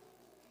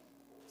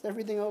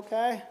everything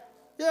okay?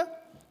 Yeah.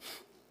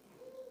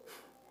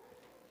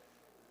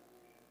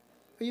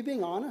 Are you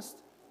being honest?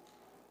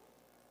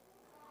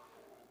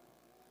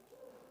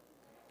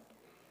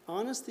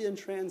 Honesty and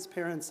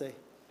transparency.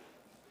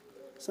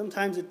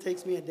 Sometimes it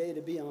takes me a day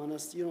to be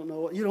honest. You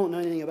don't know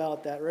anything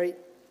about that, right?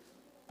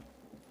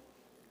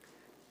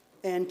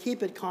 And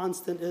keep it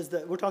constant is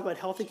that we're talking about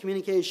healthy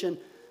communication,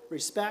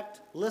 respect,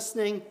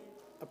 listening,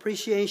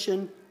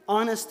 appreciation,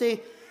 honesty,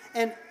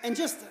 and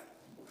just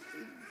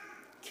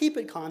keep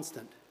it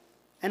constant.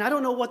 And I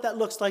don't know what that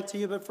looks like to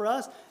you, but for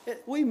us,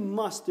 we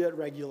must do it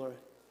regularly.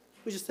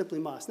 We just simply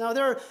must. Now,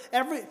 there's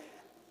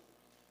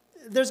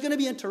going to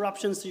be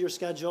interruptions to your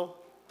schedule,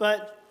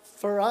 but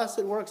for us,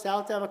 it works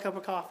out to have a cup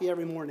of coffee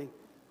every morning.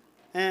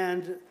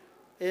 And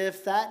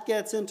if that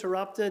gets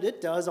interrupted,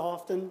 it does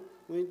often.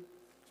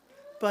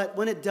 But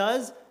when it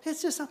does,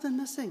 it's just something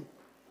missing.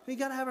 We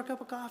got to have a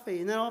cup of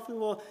coffee. And then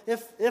often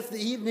if the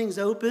evening's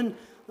open,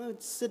 we'll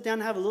sit down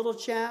and have a little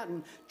chat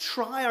and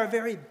try our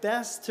very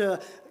best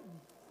to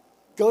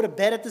go to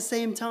bed at the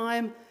same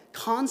time.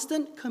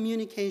 Constant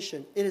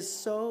communication. It is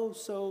so,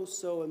 so,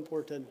 so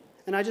important.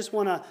 And I just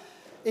want to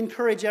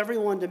encourage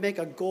everyone to make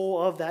a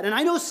goal of that. And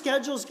I know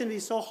schedules can be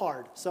so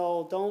hard,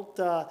 so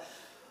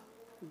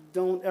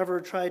don't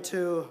ever try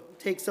to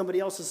take somebody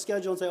else's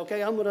schedule and say,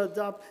 okay, I'm going to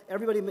adopt.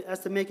 Everybody has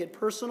to make it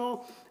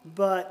personal,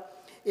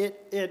 but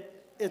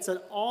it's an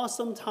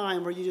awesome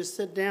time where you just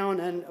sit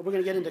down, and we're going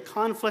to get into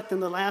conflict in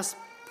the last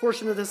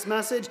portion of this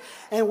message.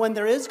 And when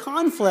there is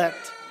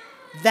conflict,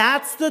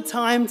 that's the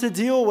time to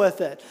deal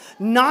with it,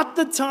 not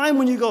the time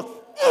when you go,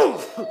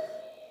 ugh.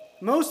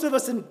 Most of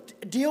us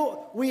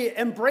we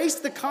embrace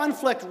the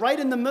conflict right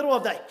in the middle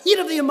of the heat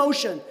of the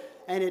emotion,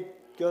 and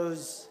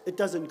it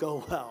doesn't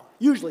go well.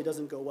 Usually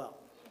doesn't go well.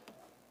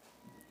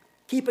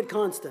 Keep it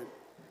constant.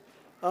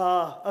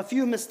 A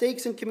few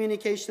mistakes in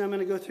communication. I'm going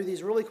to go through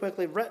these really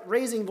quickly.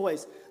 Raising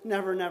voice.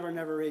 Never, never,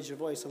 never raise your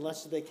voice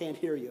unless they can't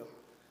hear you.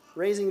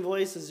 Raising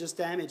voice is just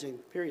damaging,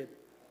 period.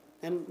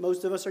 And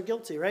most of us are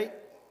guilty, right?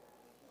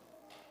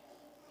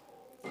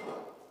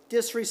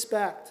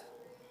 Disrespect.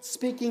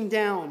 Speaking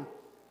down.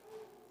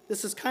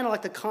 This is kind of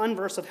like the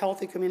converse of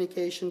healthy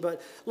communication, but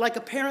like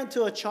a parent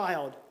to a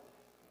child.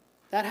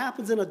 That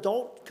happens in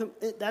adult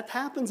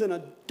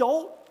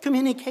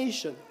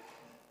communication.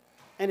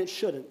 and it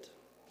shouldn't.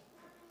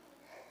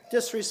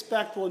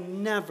 Disrespect will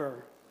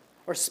never,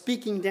 or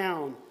speaking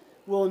down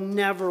will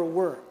never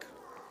work.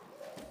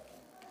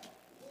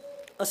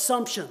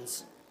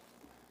 Assumptions.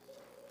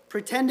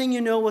 Pretending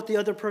you know what the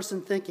other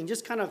person's thinking.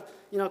 Just kind of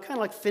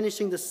like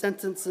finishing the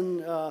sentence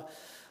and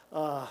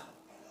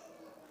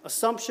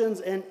assumptions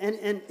and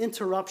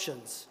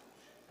interruptions.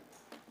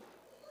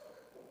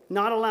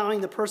 Not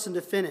allowing the person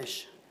to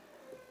finish.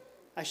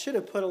 I should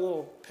have put a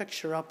little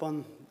picture up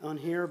on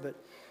here, but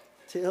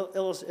to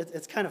illustrate,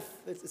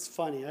 it's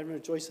funny. I remember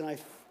Joyce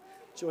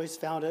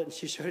found it and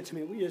she showed it to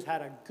me. We just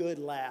had a good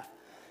laugh.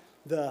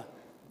 There's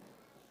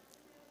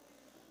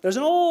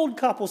an old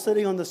couple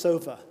sitting on the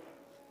sofa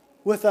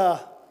with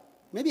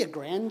maybe a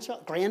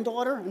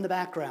granddaughter in the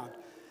background.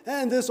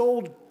 And this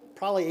old,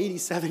 probably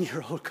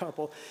 87-year-old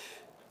couple,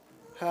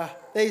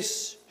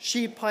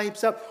 she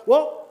pipes up,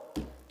 well,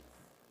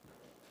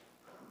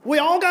 we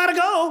all got to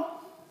go.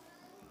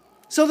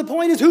 So the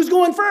point is, who's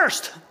going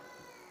first?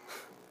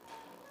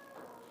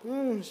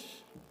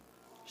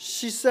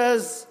 He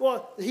says,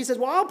 well,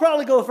 I'll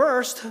probably go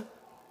first.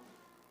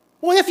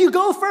 Well, if you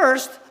go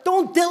first,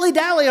 don't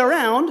dilly-dally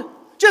around.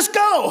 Just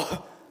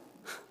go.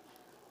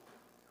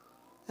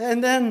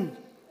 And then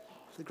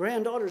the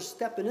granddaughter's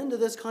stepping into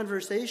this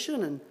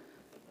conversation,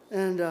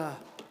 and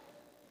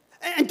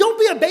don't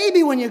be a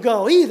baby when you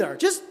go either.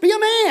 Just be a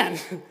man.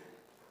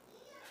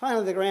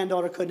 Finally, the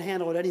granddaughter couldn't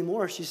handle it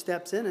anymore. She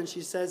steps in and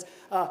she says,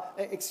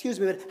 excuse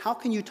me, but how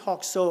can you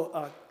talk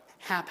so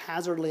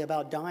haphazardly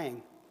about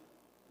dying?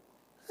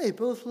 They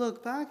both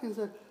looked back and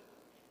said,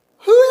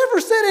 who ever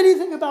said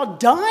anything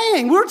about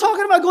dying? We were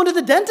talking about going to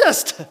the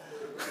dentist.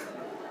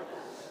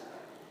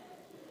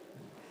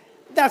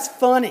 That's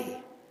funny.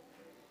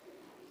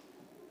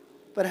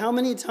 But how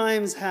many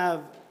times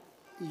have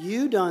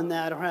you done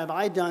that, or have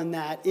I done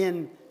that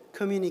in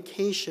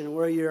communication,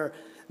 where you're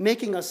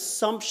making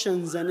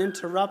assumptions and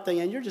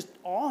interrupting, and you're just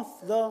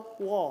off the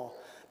wall?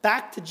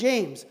 Back to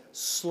James.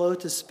 Slow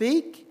to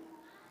speak,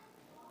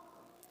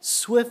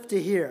 swift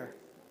to hear.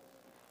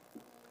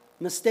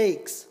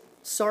 Mistakes,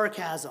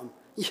 sarcasm.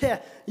 Yeah,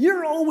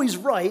 you're always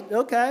right,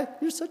 okay?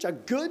 You're such a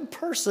good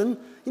person.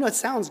 It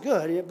sounds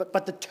good,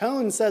 but the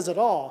tone says it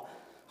all.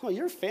 Oh,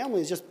 your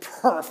family is just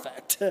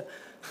perfect.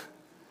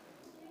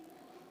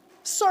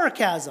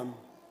 Sarcasm.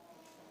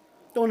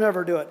 Don't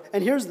ever do it.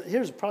 And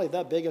here's probably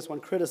the biggest one,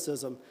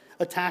 criticism.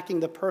 Attacking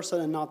the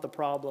person and not the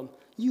problem.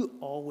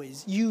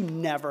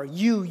 Whenever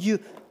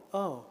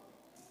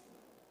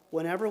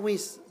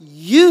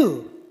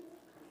you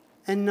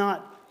and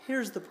not,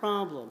 here's the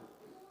problem.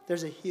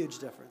 There's a huge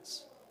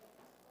difference.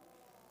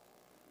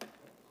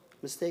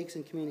 Mistakes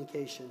in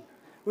communication.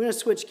 We're going to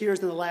switch gears,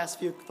 and the last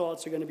few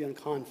thoughts are going to be on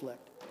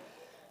conflict.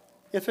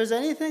 If there's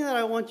anything that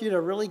I want you to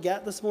really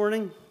get this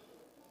morning,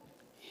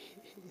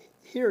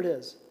 here it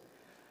is.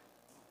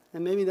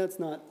 And maybe that's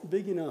not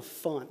big enough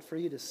font for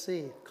you to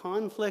see.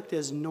 Conflict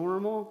is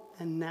normal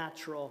and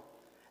natural.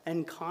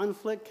 And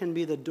conflict can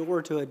be the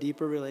door to a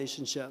deeper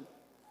relationship.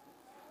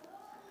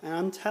 And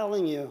I'm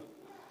telling you,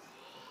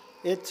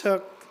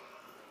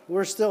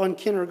 we're still in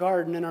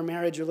kindergarten in our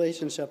marriage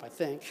relationship, I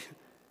think.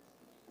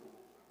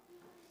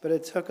 But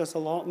it took us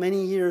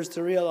many years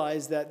to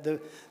realize that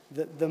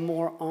the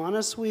more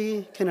honest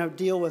we can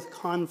deal with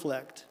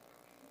conflict,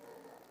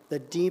 the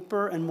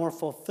deeper and more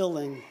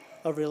fulfilling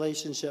a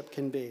relationship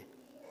can be.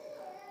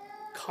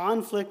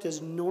 Conflict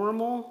is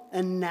normal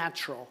and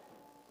natural.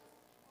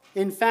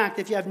 In fact,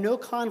 if you have no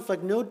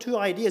conflict, no two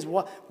ideas,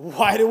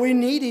 why do we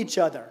need each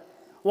other?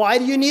 Why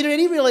do you need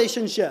any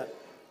relationship?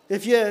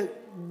 If you're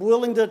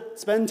willing to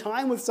spend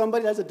time with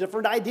somebody, that's a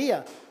different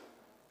idea.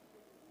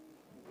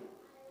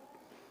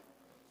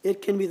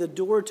 It can be the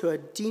door to a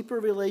deeper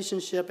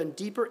relationship and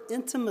deeper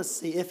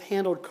intimacy if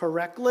handled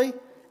correctly,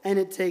 and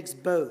it takes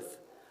both.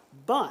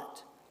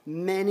 But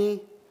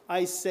many,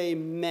 I say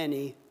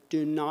many,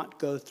 do not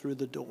go through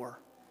the door.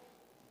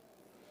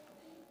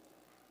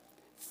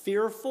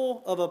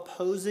 Fearful of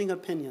opposing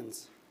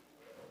opinions.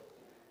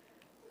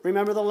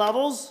 Remember the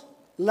levels?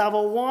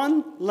 Level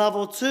 1,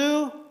 level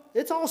 2,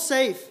 it's all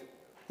safe.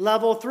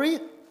 Level 3,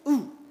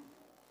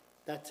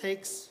 that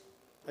takes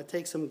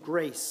some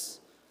grace.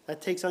 That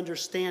takes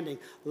understanding.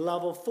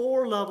 Level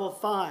 4, level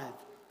 5.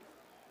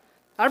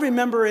 I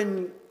remember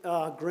in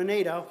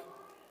Grenada,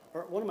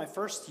 or one of my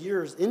first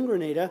years in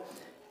Grenada,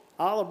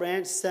 Olive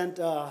Branch sent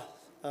a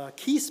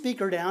key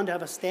speaker down to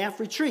have a staff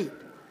retreat.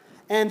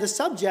 And the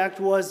subject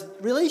was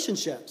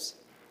relationships.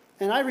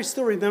 And I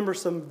still remember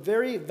some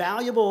very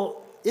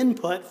valuable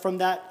input from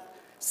that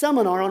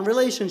seminar on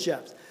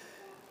relationships.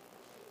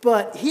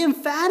 But he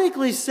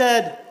emphatically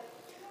said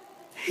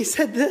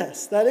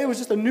this, that it was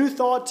just a new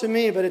thought to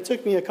me, but it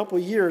took me a couple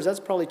of years. That's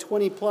probably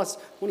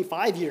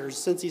 25 years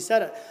since he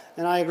said it.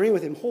 And I agree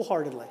with him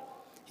wholeheartedly.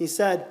 He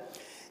said,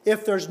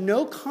 if there's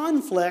no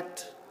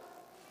conflict,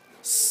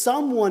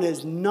 someone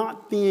is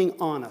not being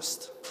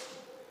honest.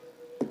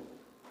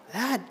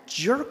 That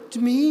jerked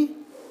me.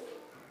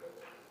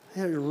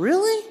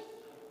 Really?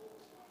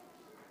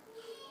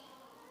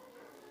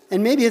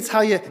 And maybe it's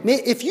how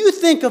if you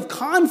think of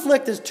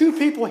conflict as two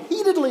people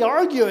heatedly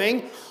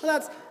arguing,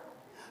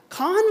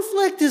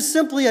 conflict is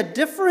simply a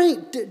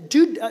different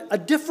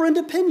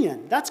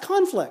opinion. That's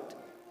conflict.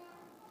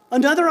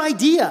 Another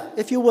idea,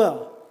 if you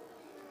will.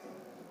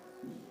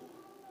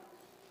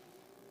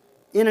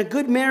 In a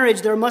good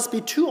marriage, there must be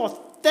two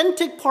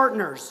authentic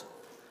partners.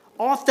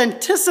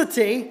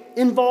 Authenticity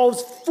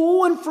involves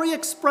full and free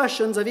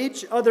expressions of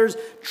each other's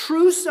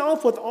true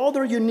self with all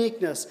their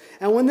uniqueness.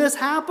 And when this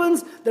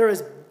happens, there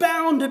is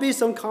bound to be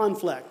some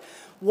conflict.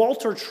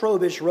 Walter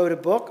Trobisch wrote a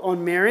book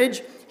on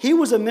marriage. He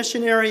was a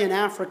missionary in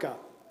Africa.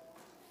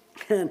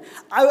 And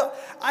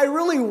I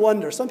really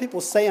wonder, some people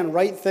say and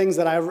write things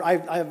that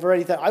I've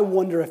already thought, I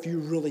wonder if you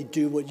really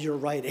do what you're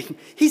writing.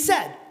 He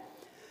said,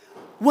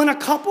 when a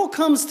couple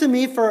comes to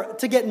me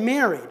to get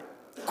married,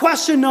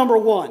 question number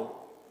one.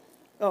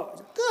 Oh,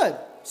 good.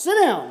 Sit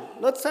down.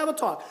 Let's have a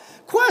talk.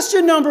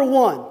 Question number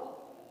one.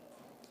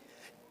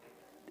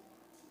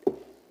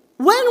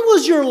 When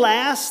was your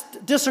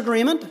last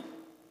disagreement?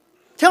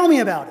 Tell me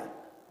about it.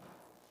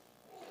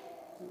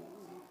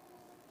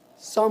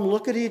 Some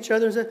look at each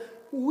other and say,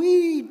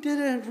 we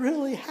didn't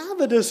really have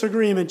a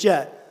disagreement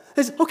yet.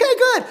 They say, okay,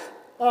 good.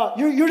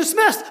 You're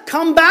dismissed.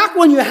 Come back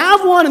when you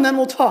have one and then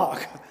we'll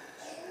talk.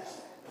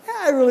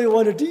 I really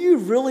wonder, do you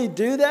really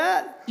do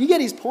that? You get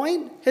his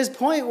point? His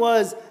point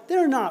was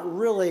they're not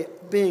really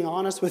being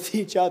honest with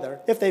each other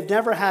if they've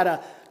never had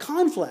a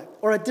conflict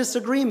or a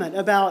disagreement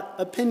about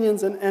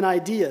opinions and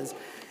ideas.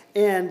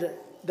 And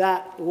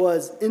that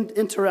was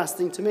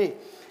interesting to me.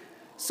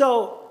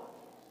 So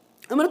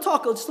I'm going to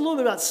talk just a little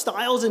bit about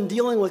styles in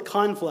dealing with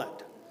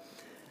conflict.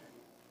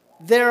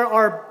 There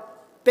are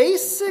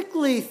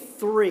basically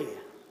three.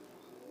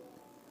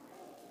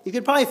 You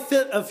could probably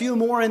fit a few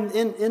more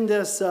in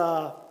this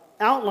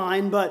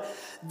outline, but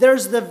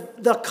there's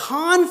the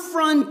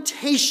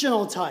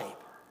confrontational type.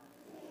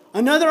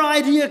 Another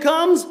idea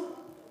comes,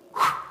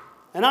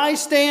 and I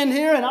stand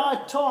here and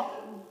I talk,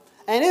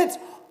 and it's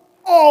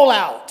all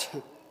out.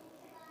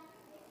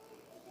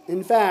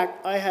 In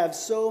fact, I have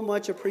so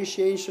much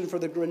appreciation for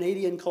the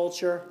Grenadian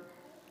culture.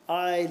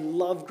 I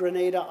love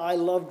Grenada. I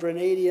love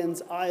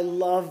Grenadians. I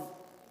love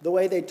the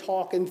way they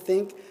talk and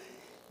think.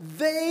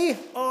 They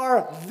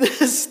are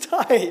this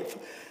type.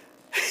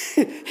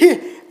 He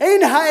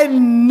ain't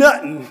hiding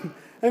nothing.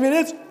 I mean,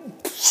 it's...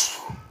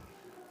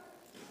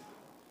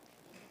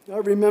 I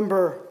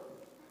remember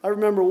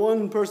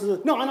one person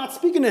said, no, I'm not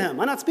speaking to him.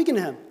 I'm not speaking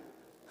to him.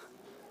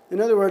 In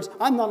other words,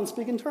 I'm not on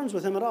speaking terms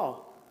with him at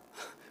all.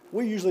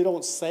 We usually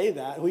don't say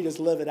that. We just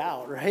live it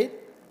out, right?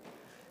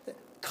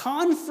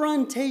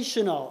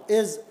 Confrontational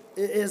is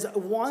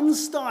one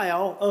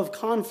style of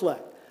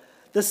conflict.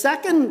 The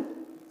second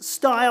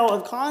style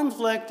of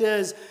conflict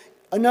is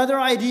another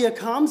idea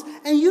comes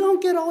and you don't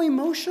get all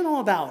emotional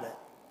about it.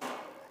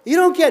 You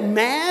don't get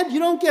mad. You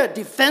don't get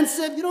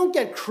defensive. You don't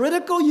get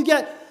critical.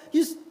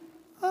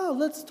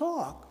 Let's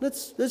talk.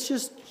 Let's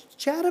just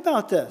chat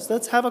about this.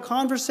 Let's have a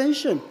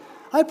conversation.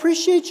 I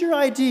appreciate your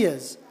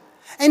ideas.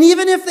 And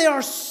even if they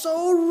are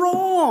so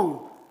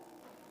wrong,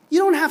 you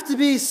don't have to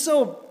be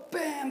so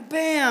bam,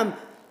 bam.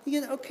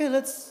 You get, okay,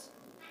 let's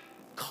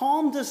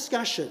calm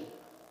discussion.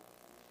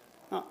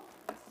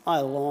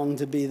 I long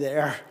to be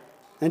there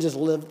and just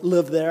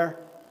live there.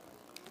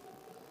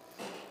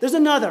 There's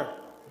another,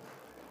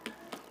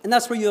 and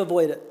that's where you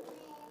avoid it.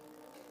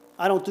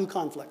 I don't do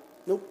conflict.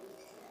 Nope.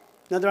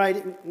 Another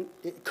idea,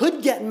 it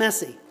could get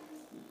messy.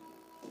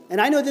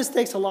 And I know this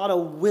takes a lot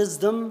of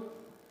wisdom,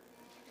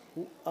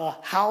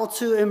 how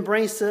to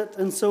embrace it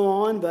and so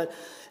on, but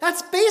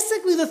that's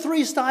basically the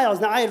three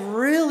styles. Now, I'd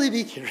really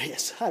be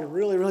curious. I'd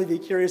really, really be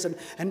curious, and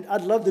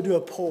I'd love to do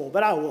a poll,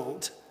 but I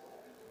won't.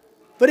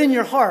 But in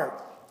your heart,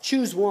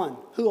 choose one.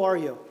 Who are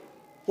you?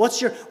 What's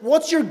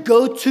your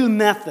go-to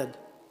method?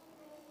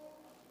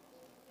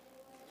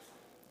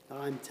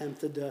 I'm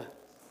tempted to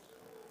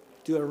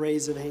do a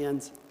raise of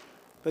hands,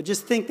 but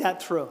just think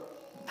that through.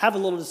 Have a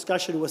little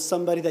discussion with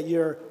somebody that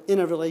you're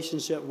in a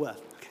relationship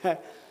with, okay?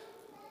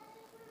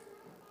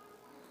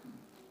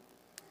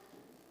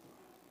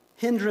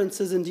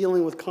 Hindrances in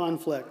dealing with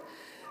conflict.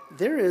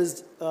 There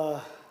is,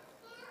 I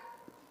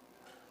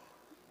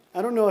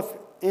don't know if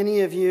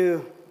any of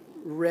you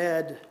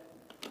read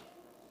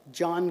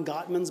John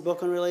Gottman's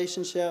book on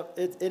relationship.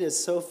 It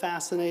is so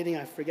fascinating.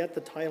 I forget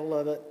the title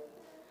of it.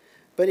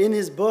 But in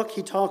his book,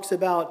 he talks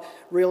about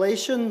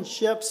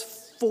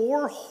relationships,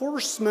 4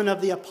 horsemen of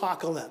the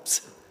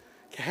apocalypse.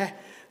 Okay?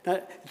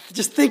 Now,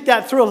 just think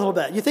that through a little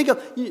bit. You think of,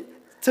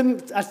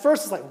 at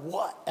first it's like,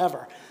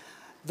 whatever.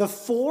 The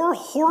 4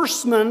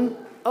 horsemen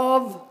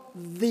of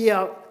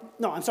the,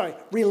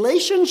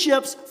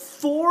 relationships,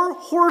 4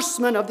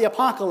 horsemen of the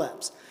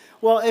apocalypse.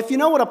 Well, if you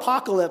know what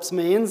apocalypse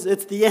means,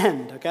 it's the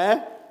end,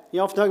 okay?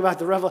 You often talk about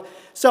the revelation.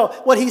 So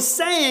what he's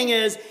saying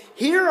is,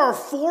 here are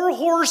 4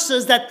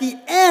 horses that the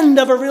end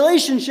of a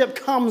relationship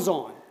comes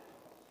on.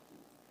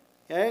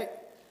 Okay?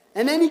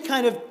 And then he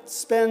kind of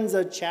spends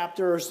a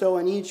chapter or so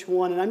on each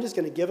one, and I'm just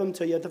going to give them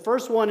to you. The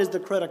first one is the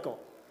critical.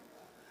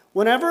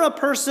 Whenever a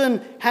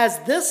person has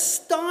this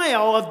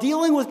style of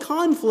dealing with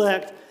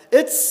conflict,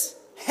 it's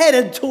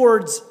headed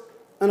towards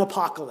an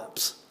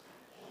apocalypse.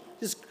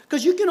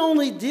 Because you can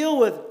only deal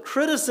with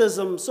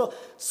criticism so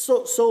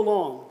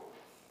long.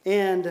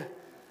 And,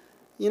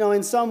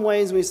 in some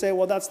ways we say,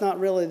 well, that's not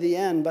really the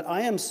end. But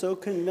I am so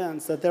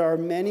convinced that there are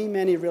many,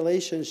 many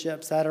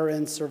relationships that are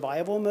in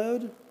survival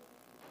mode,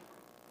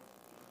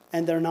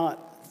 and they're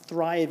not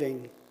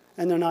thriving,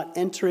 and they're not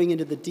entering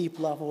into the deep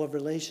level of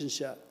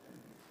relationship.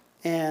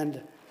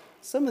 And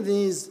some of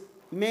these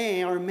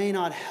may or may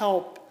not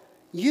help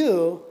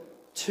you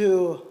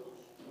to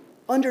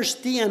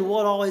understand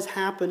what all is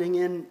happening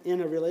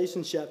in a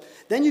relationship.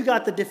 Then you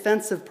got the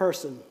defensive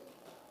person.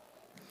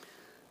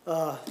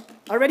 I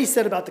already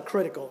said about the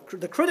critical.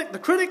 The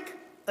critic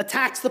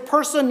attacks the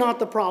person, not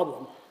the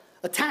problem.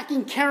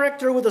 Attacking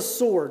character with a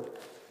sword.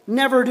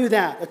 Never do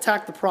that.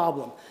 Attack the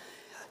problem.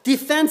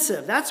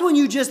 Defensive. That's when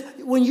you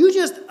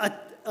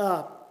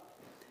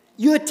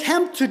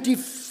attempt to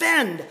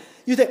defend.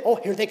 You think, oh,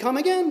 here they come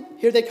again.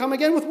 Here they come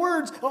again with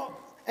words. Oh,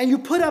 and you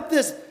put up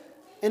this,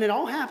 and it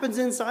all happens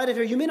inside of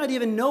here. You may not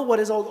even know what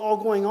is all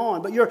going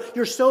on, but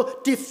you're so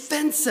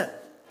defensive.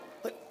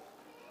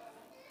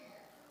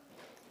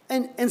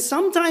 And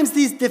sometimes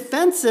these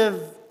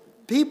defensive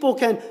people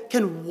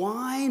can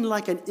whine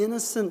like an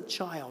innocent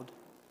child.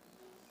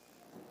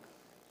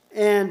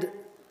 And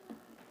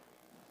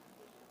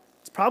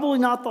it's probably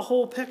not the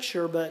whole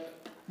picture,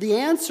 but the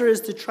answer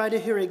is to try to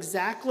hear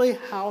exactly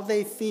how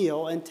they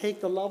feel and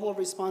take the level of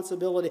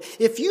responsibility.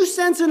 If you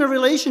sense in a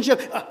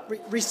relationship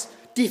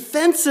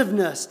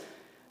defensiveness,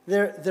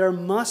 there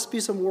must be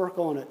some work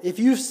on it. If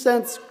you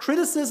sense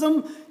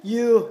criticism,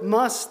 you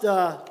must,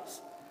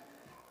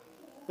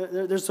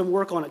 there's some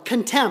work on it.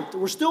 Contempt.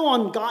 We're still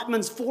on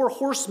Gottman's 4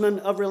 horsemen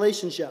of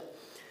relationship.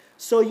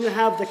 So you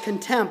have the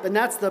contempt, and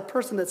that's the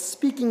person that's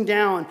speaking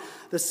down,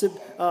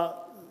 the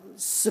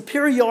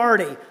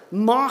superiority,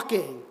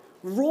 mocking,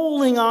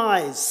 rolling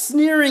eyes,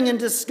 sneering in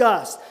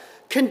disgust.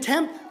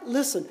 Contempt,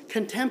 listen,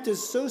 contempt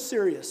is so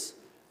serious.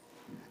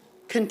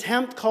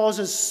 Contempt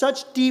causes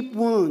such deep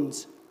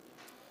wounds.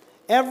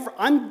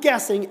 I'm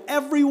guessing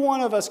every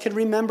one of us can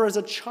remember as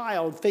a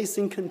child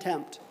facing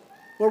contempt,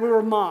 where we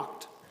were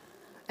mocked.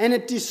 And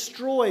it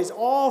destroys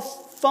all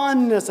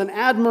funness and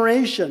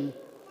admiration.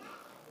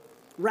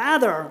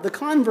 Rather, the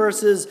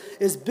converse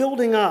is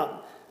building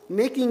up,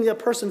 making the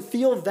person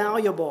feel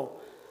valuable,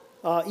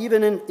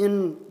 even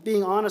in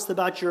being honest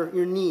about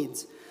your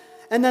needs.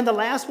 And then the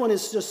last one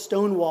is just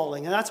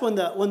stonewalling. And that's when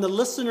the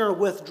listener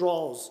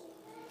withdraws.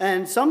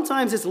 And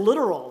sometimes it's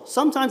literal.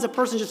 Sometimes a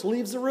person just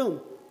leaves the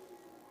room.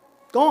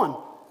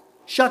 Gone.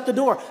 Shut the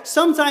door.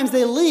 Sometimes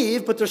they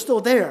leave, but they're still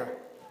there.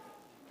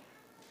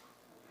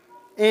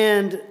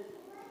 And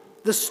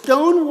the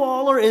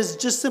stonewaller is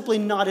just simply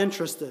not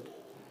interested.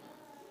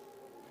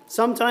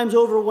 Sometimes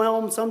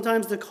overwhelmed,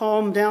 sometimes to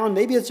calm down.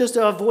 Maybe it's just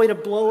to avoid a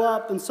blow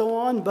up and so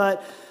on,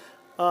 but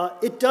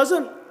it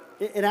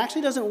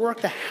actually doesn't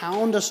work to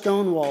hound a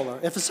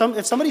stonewaller. If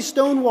somebody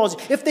stonewalls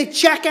you, if they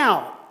check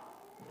out,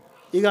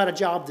 you got a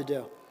job to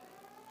do.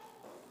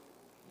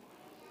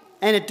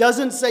 And it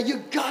doesn't say, you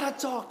gotta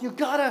talk, you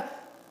gotta.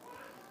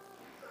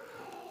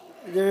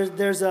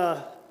 There's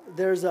a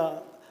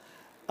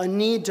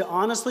need to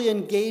honestly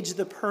engage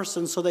the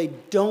person so they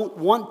don't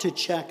want to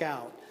check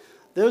out.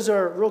 Those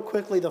are, real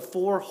quickly, the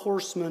 4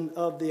 horsemen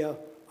of the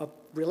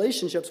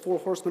relationships, 4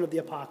 horsemen of the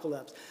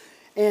apocalypse.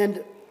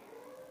 And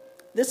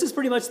this is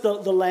pretty much the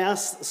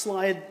last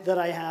slide that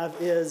I have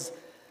is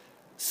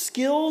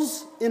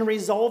skills in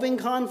resolving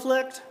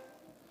conflict.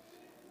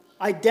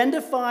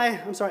 Identify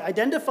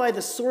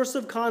the source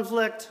of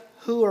conflict,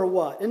 who or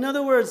what. In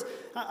other words,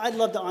 I'd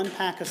love to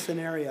unpack a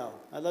scenario.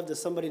 I'd love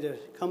somebody to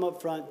come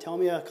up front, tell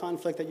me a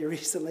conflict that you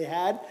recently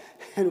had,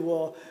 and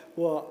we'll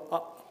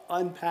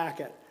unpack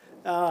it.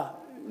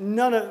 We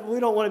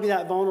don't want to be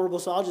that vulnerable,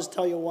 so I'll just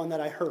tell you one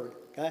that I heard,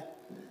 okay?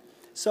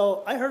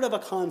 So I heard of a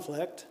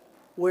conflict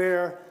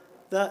where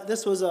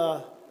this was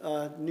a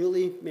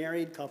newly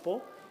married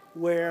couple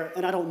where,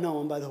 and I don't know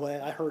them, by the way,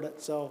 I heard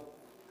it,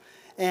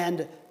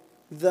 and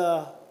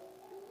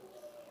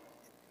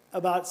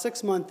about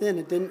 6 months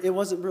in, it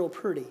wasn't real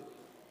pretty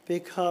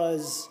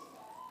because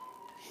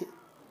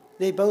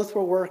they both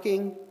were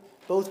working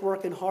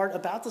hard,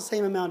 about the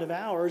same amount of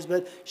hours,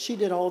 but she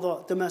did all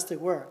the domestic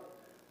work.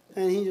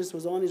 And he just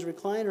was on his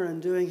recliner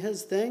and doing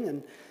his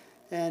thing,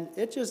 and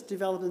it just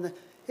developed,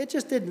 it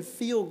just didn't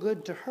feel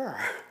good to her.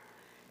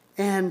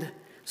 And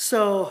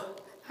so,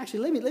 actually,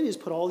 let me just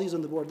put all these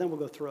on the board, then we'll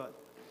go through it.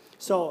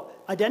 So,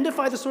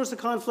 identify the source of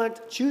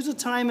conflict, choose a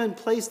time and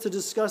place to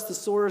discuss the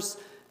source,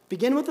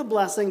 begin with a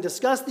blessing,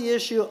 discuss the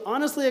issue,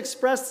 honestly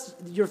express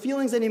your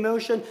feelings and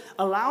emotion,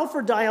 allow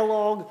for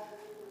dialogue,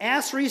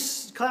 ask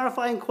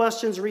clarifying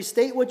questions,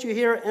 restate what you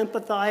hear,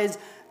 empathize,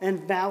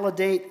 and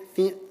validate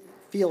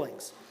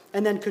feelings.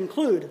 And then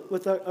conclude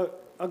with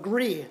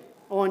agree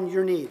on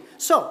your need.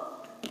 So,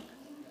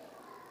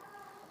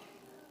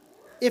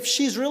 if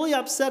she's really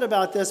upset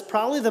about this,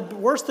 probably the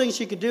worst thing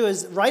she could do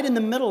is right in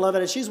the middle of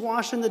it, as she's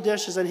washing the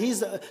dishes and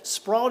he's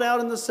sprawled out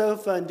on the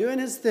sofa and doing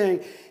his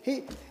thing,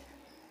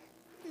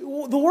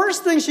 the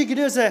worst thing she could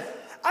do is say,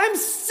 I'm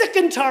sick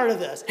and tired of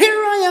this. Here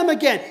I am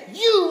again.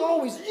 You,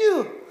 always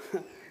you.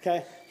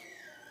 Okay?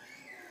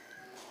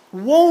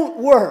 Won't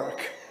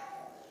work.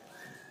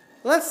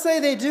 Let's say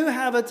they do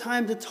have a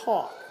time to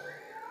talk.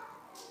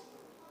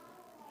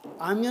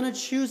 I'm going to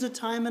choose a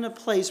time and a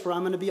place where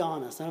I'm going to be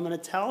honest. And I'm going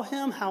to tell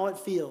him how it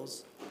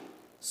feels.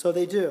 So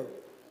they do.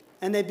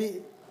 And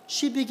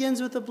she begins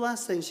with a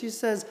blessing. She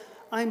says,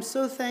 I'm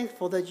so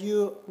thankful that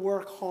you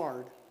work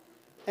hard.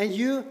 And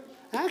you're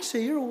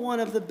one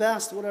of the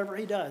best, whatever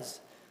he does.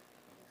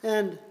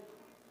 And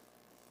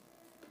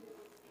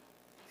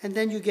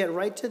then you get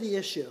right to the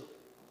issue.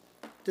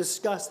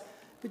 Discuss.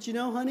 But you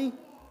know, honey,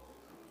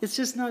 it's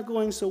just not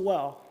going so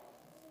well.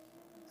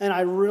 And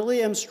I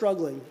really am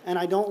struggling, and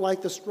I don't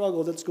like the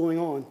struggle that's going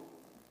on.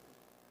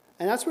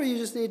 And that's where you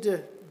just need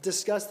to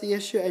discuss the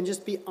issue and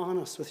just be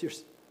honest with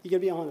yourself. You got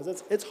to be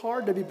honest. It's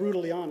hard to be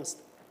brutally honest.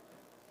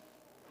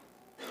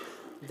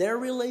 Their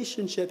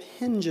relationship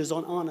hinges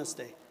on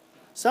honesty.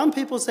 Some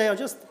people say, oh,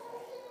 just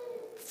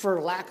for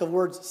lack of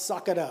words,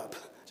 suck it up.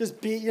 Just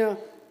be,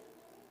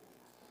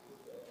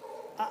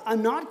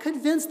 I'm not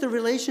convinced the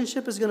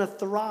relationship is going to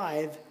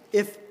thrive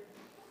if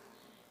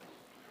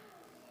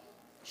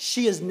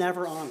she is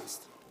never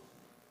honest.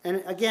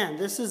 And again,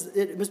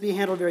 it must be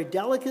handled very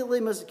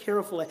delicately, must be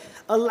carefully.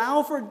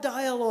 Allow for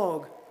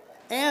dialogue.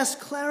 Ask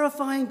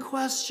clarifying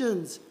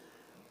questions.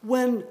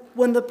 When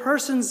the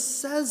person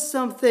says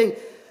something,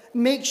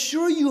 make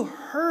sure you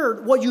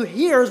heard what you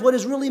hear is what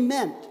is really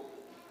meant.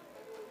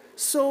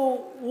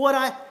 So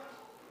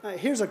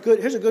here's a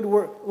good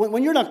word.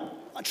 When you're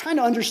not trying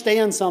to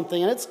understand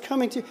something and it's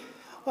coming to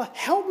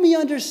help me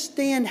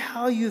understand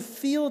how you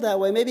feel that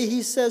way. Maybe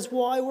he says,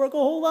 well, I work a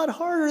whole lot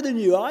harder than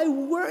you.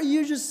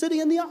 You're just sitting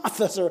in the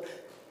office. Or,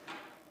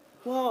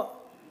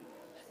 well,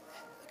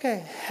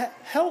 okay,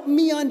 help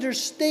me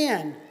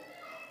understand.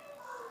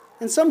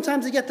 And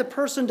sometimes to get the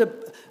person to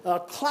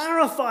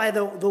clarify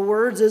the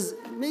words is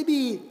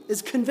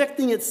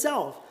convicting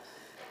itself.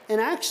 And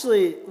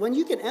actually, when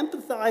you can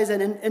empathize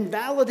and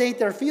validate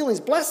their feelings,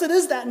 blessed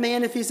is that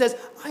man if he says,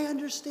 I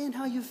understand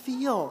how you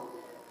feel.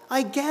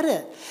 I get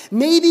it.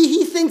 Maybe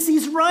he thinks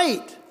he's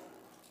right.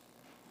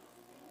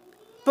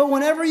 But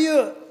whenever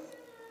you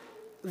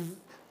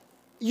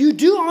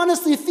do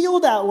honestly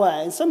feel that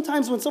way. And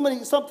sometimes when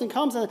something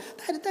comes, and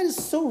that is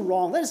so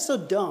wrong. That is so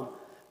dumb.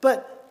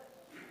 But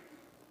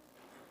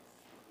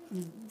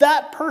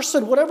that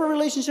person, whatever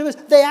relationship is,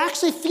 they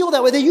actually feel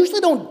that way. They usually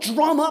don't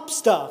drum up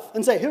stuff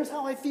and say, here's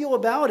how I feel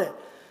about it.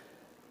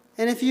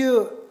 And if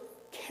you're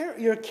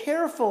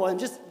careful and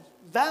just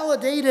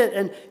validate it,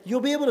 and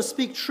you'll be able to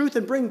speak truth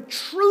and bring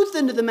truth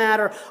into the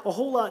matter a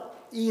whole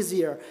lot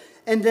easier.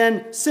 And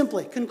then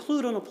simply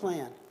conclude on a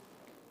plan.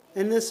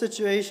 In this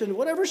situation,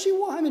 whatever she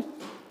wants,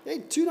 hey,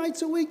 2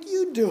 nights a week,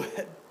 you do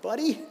it,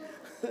 buddy.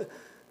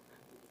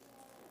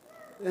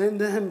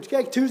 And then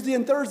Tuesday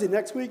and Thursday,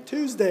 next week,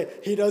 Tuesday,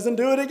 he doesn't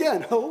do it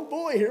again. Oh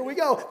boy, here we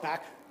go.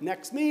 Back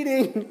next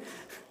meeting.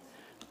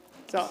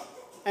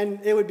 And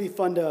it would be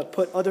fun to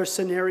put other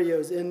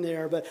scenarios in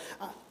there, but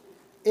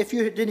if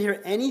you didn't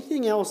hear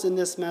anything else in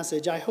this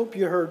message, I hope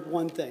you heard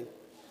one thing.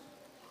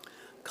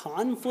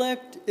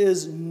 Conflict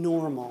is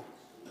normal.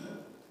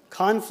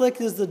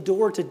 Conflict is the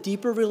door to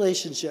deeper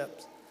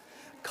relationships.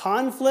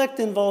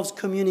 Conflict involves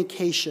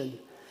communication.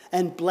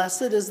 And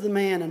blessed is the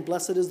man and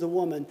blessed is the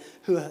woman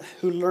who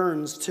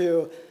learns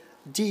to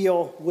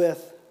deal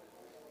with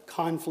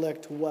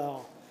conflict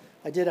well.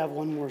 I did have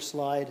one more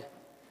slide,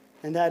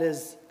 and that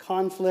is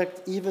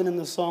conflict even in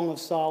the Song of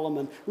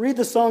Solomon. Read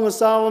the Song of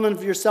Solomon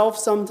for yourself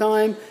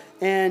sometime,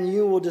 and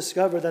you will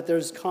discover that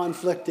there's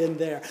conflict in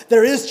there.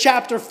 There is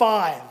chapter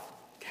 5,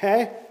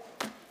 okay?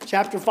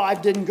 Chapter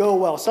 5 didn't go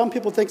well. Some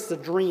people think it's a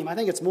dream. I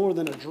think it's more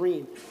than a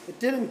dream. It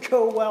didn't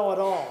go well at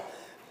all.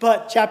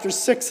 But chapters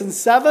 6 and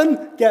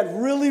 7 get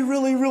really,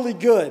 really, really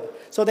good.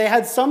 So they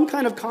had some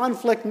kind of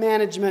conflict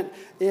management,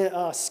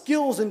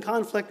 skills in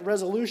conflict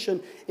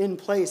resolution in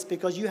place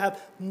because you have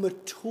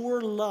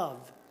mature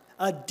love,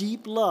 a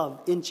deep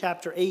love in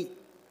chapter 8,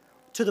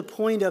 to the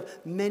point of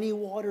many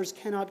waters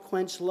cannot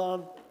quench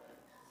love,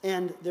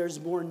 and there's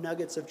more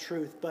nuggets of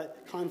truth,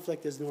 but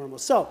conflict is normal.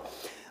 So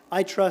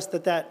I trust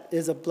that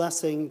is a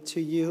blessing to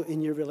you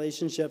in your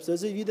relationships.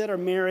 Those of you that are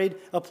married,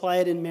 apply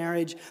it in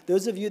marriage.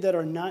 Those of you that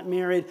are not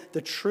married,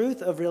 the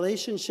truth of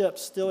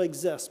relationships still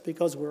exists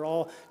because we're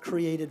all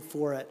created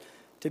for it,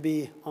 to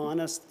be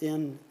honest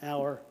in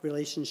our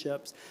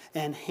relationships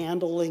and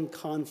handling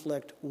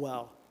conflict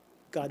well.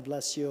 God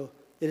bless you.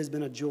 It has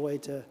been a joy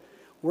to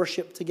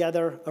worship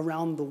together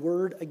around the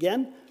Word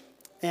again.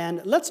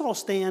 And let's all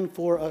stand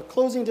for a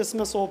closing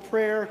dismissal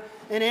prayer.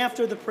 And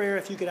after the prayer,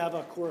 if you could have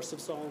a chorus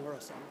of song or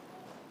a song.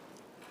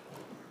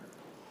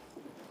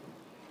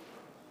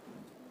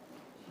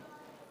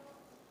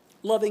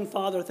 Loving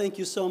Father, thank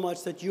you so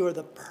much that you are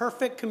the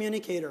perfect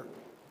communicator.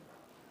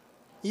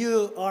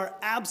 You are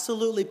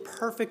absolutely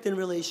perfect in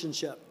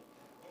relationship.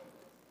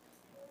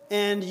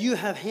 And you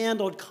have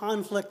handled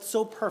conflict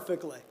so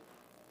perfectly.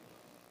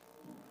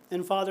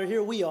 And Father,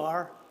 here we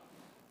are.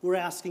 We're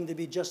asking to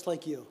be just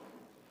like you.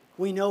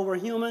 We know we're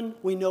human.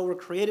 We know we're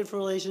created for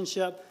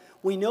relationship.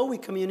 We know we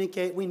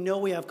communicate. We know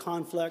we have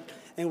conflict.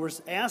 And we're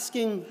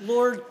asking,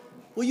 Lord,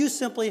 will you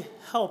simply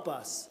help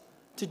us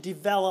to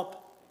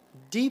develop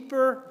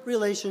deeper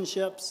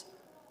relationships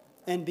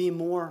and be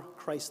more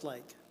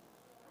Christ-like.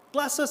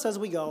 Bless us as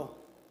we go.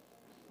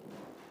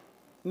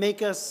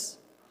 Make us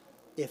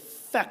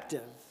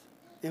effective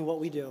in what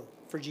we do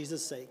for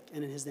Jesus' sake.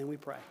 And in his name we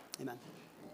pray. Amen.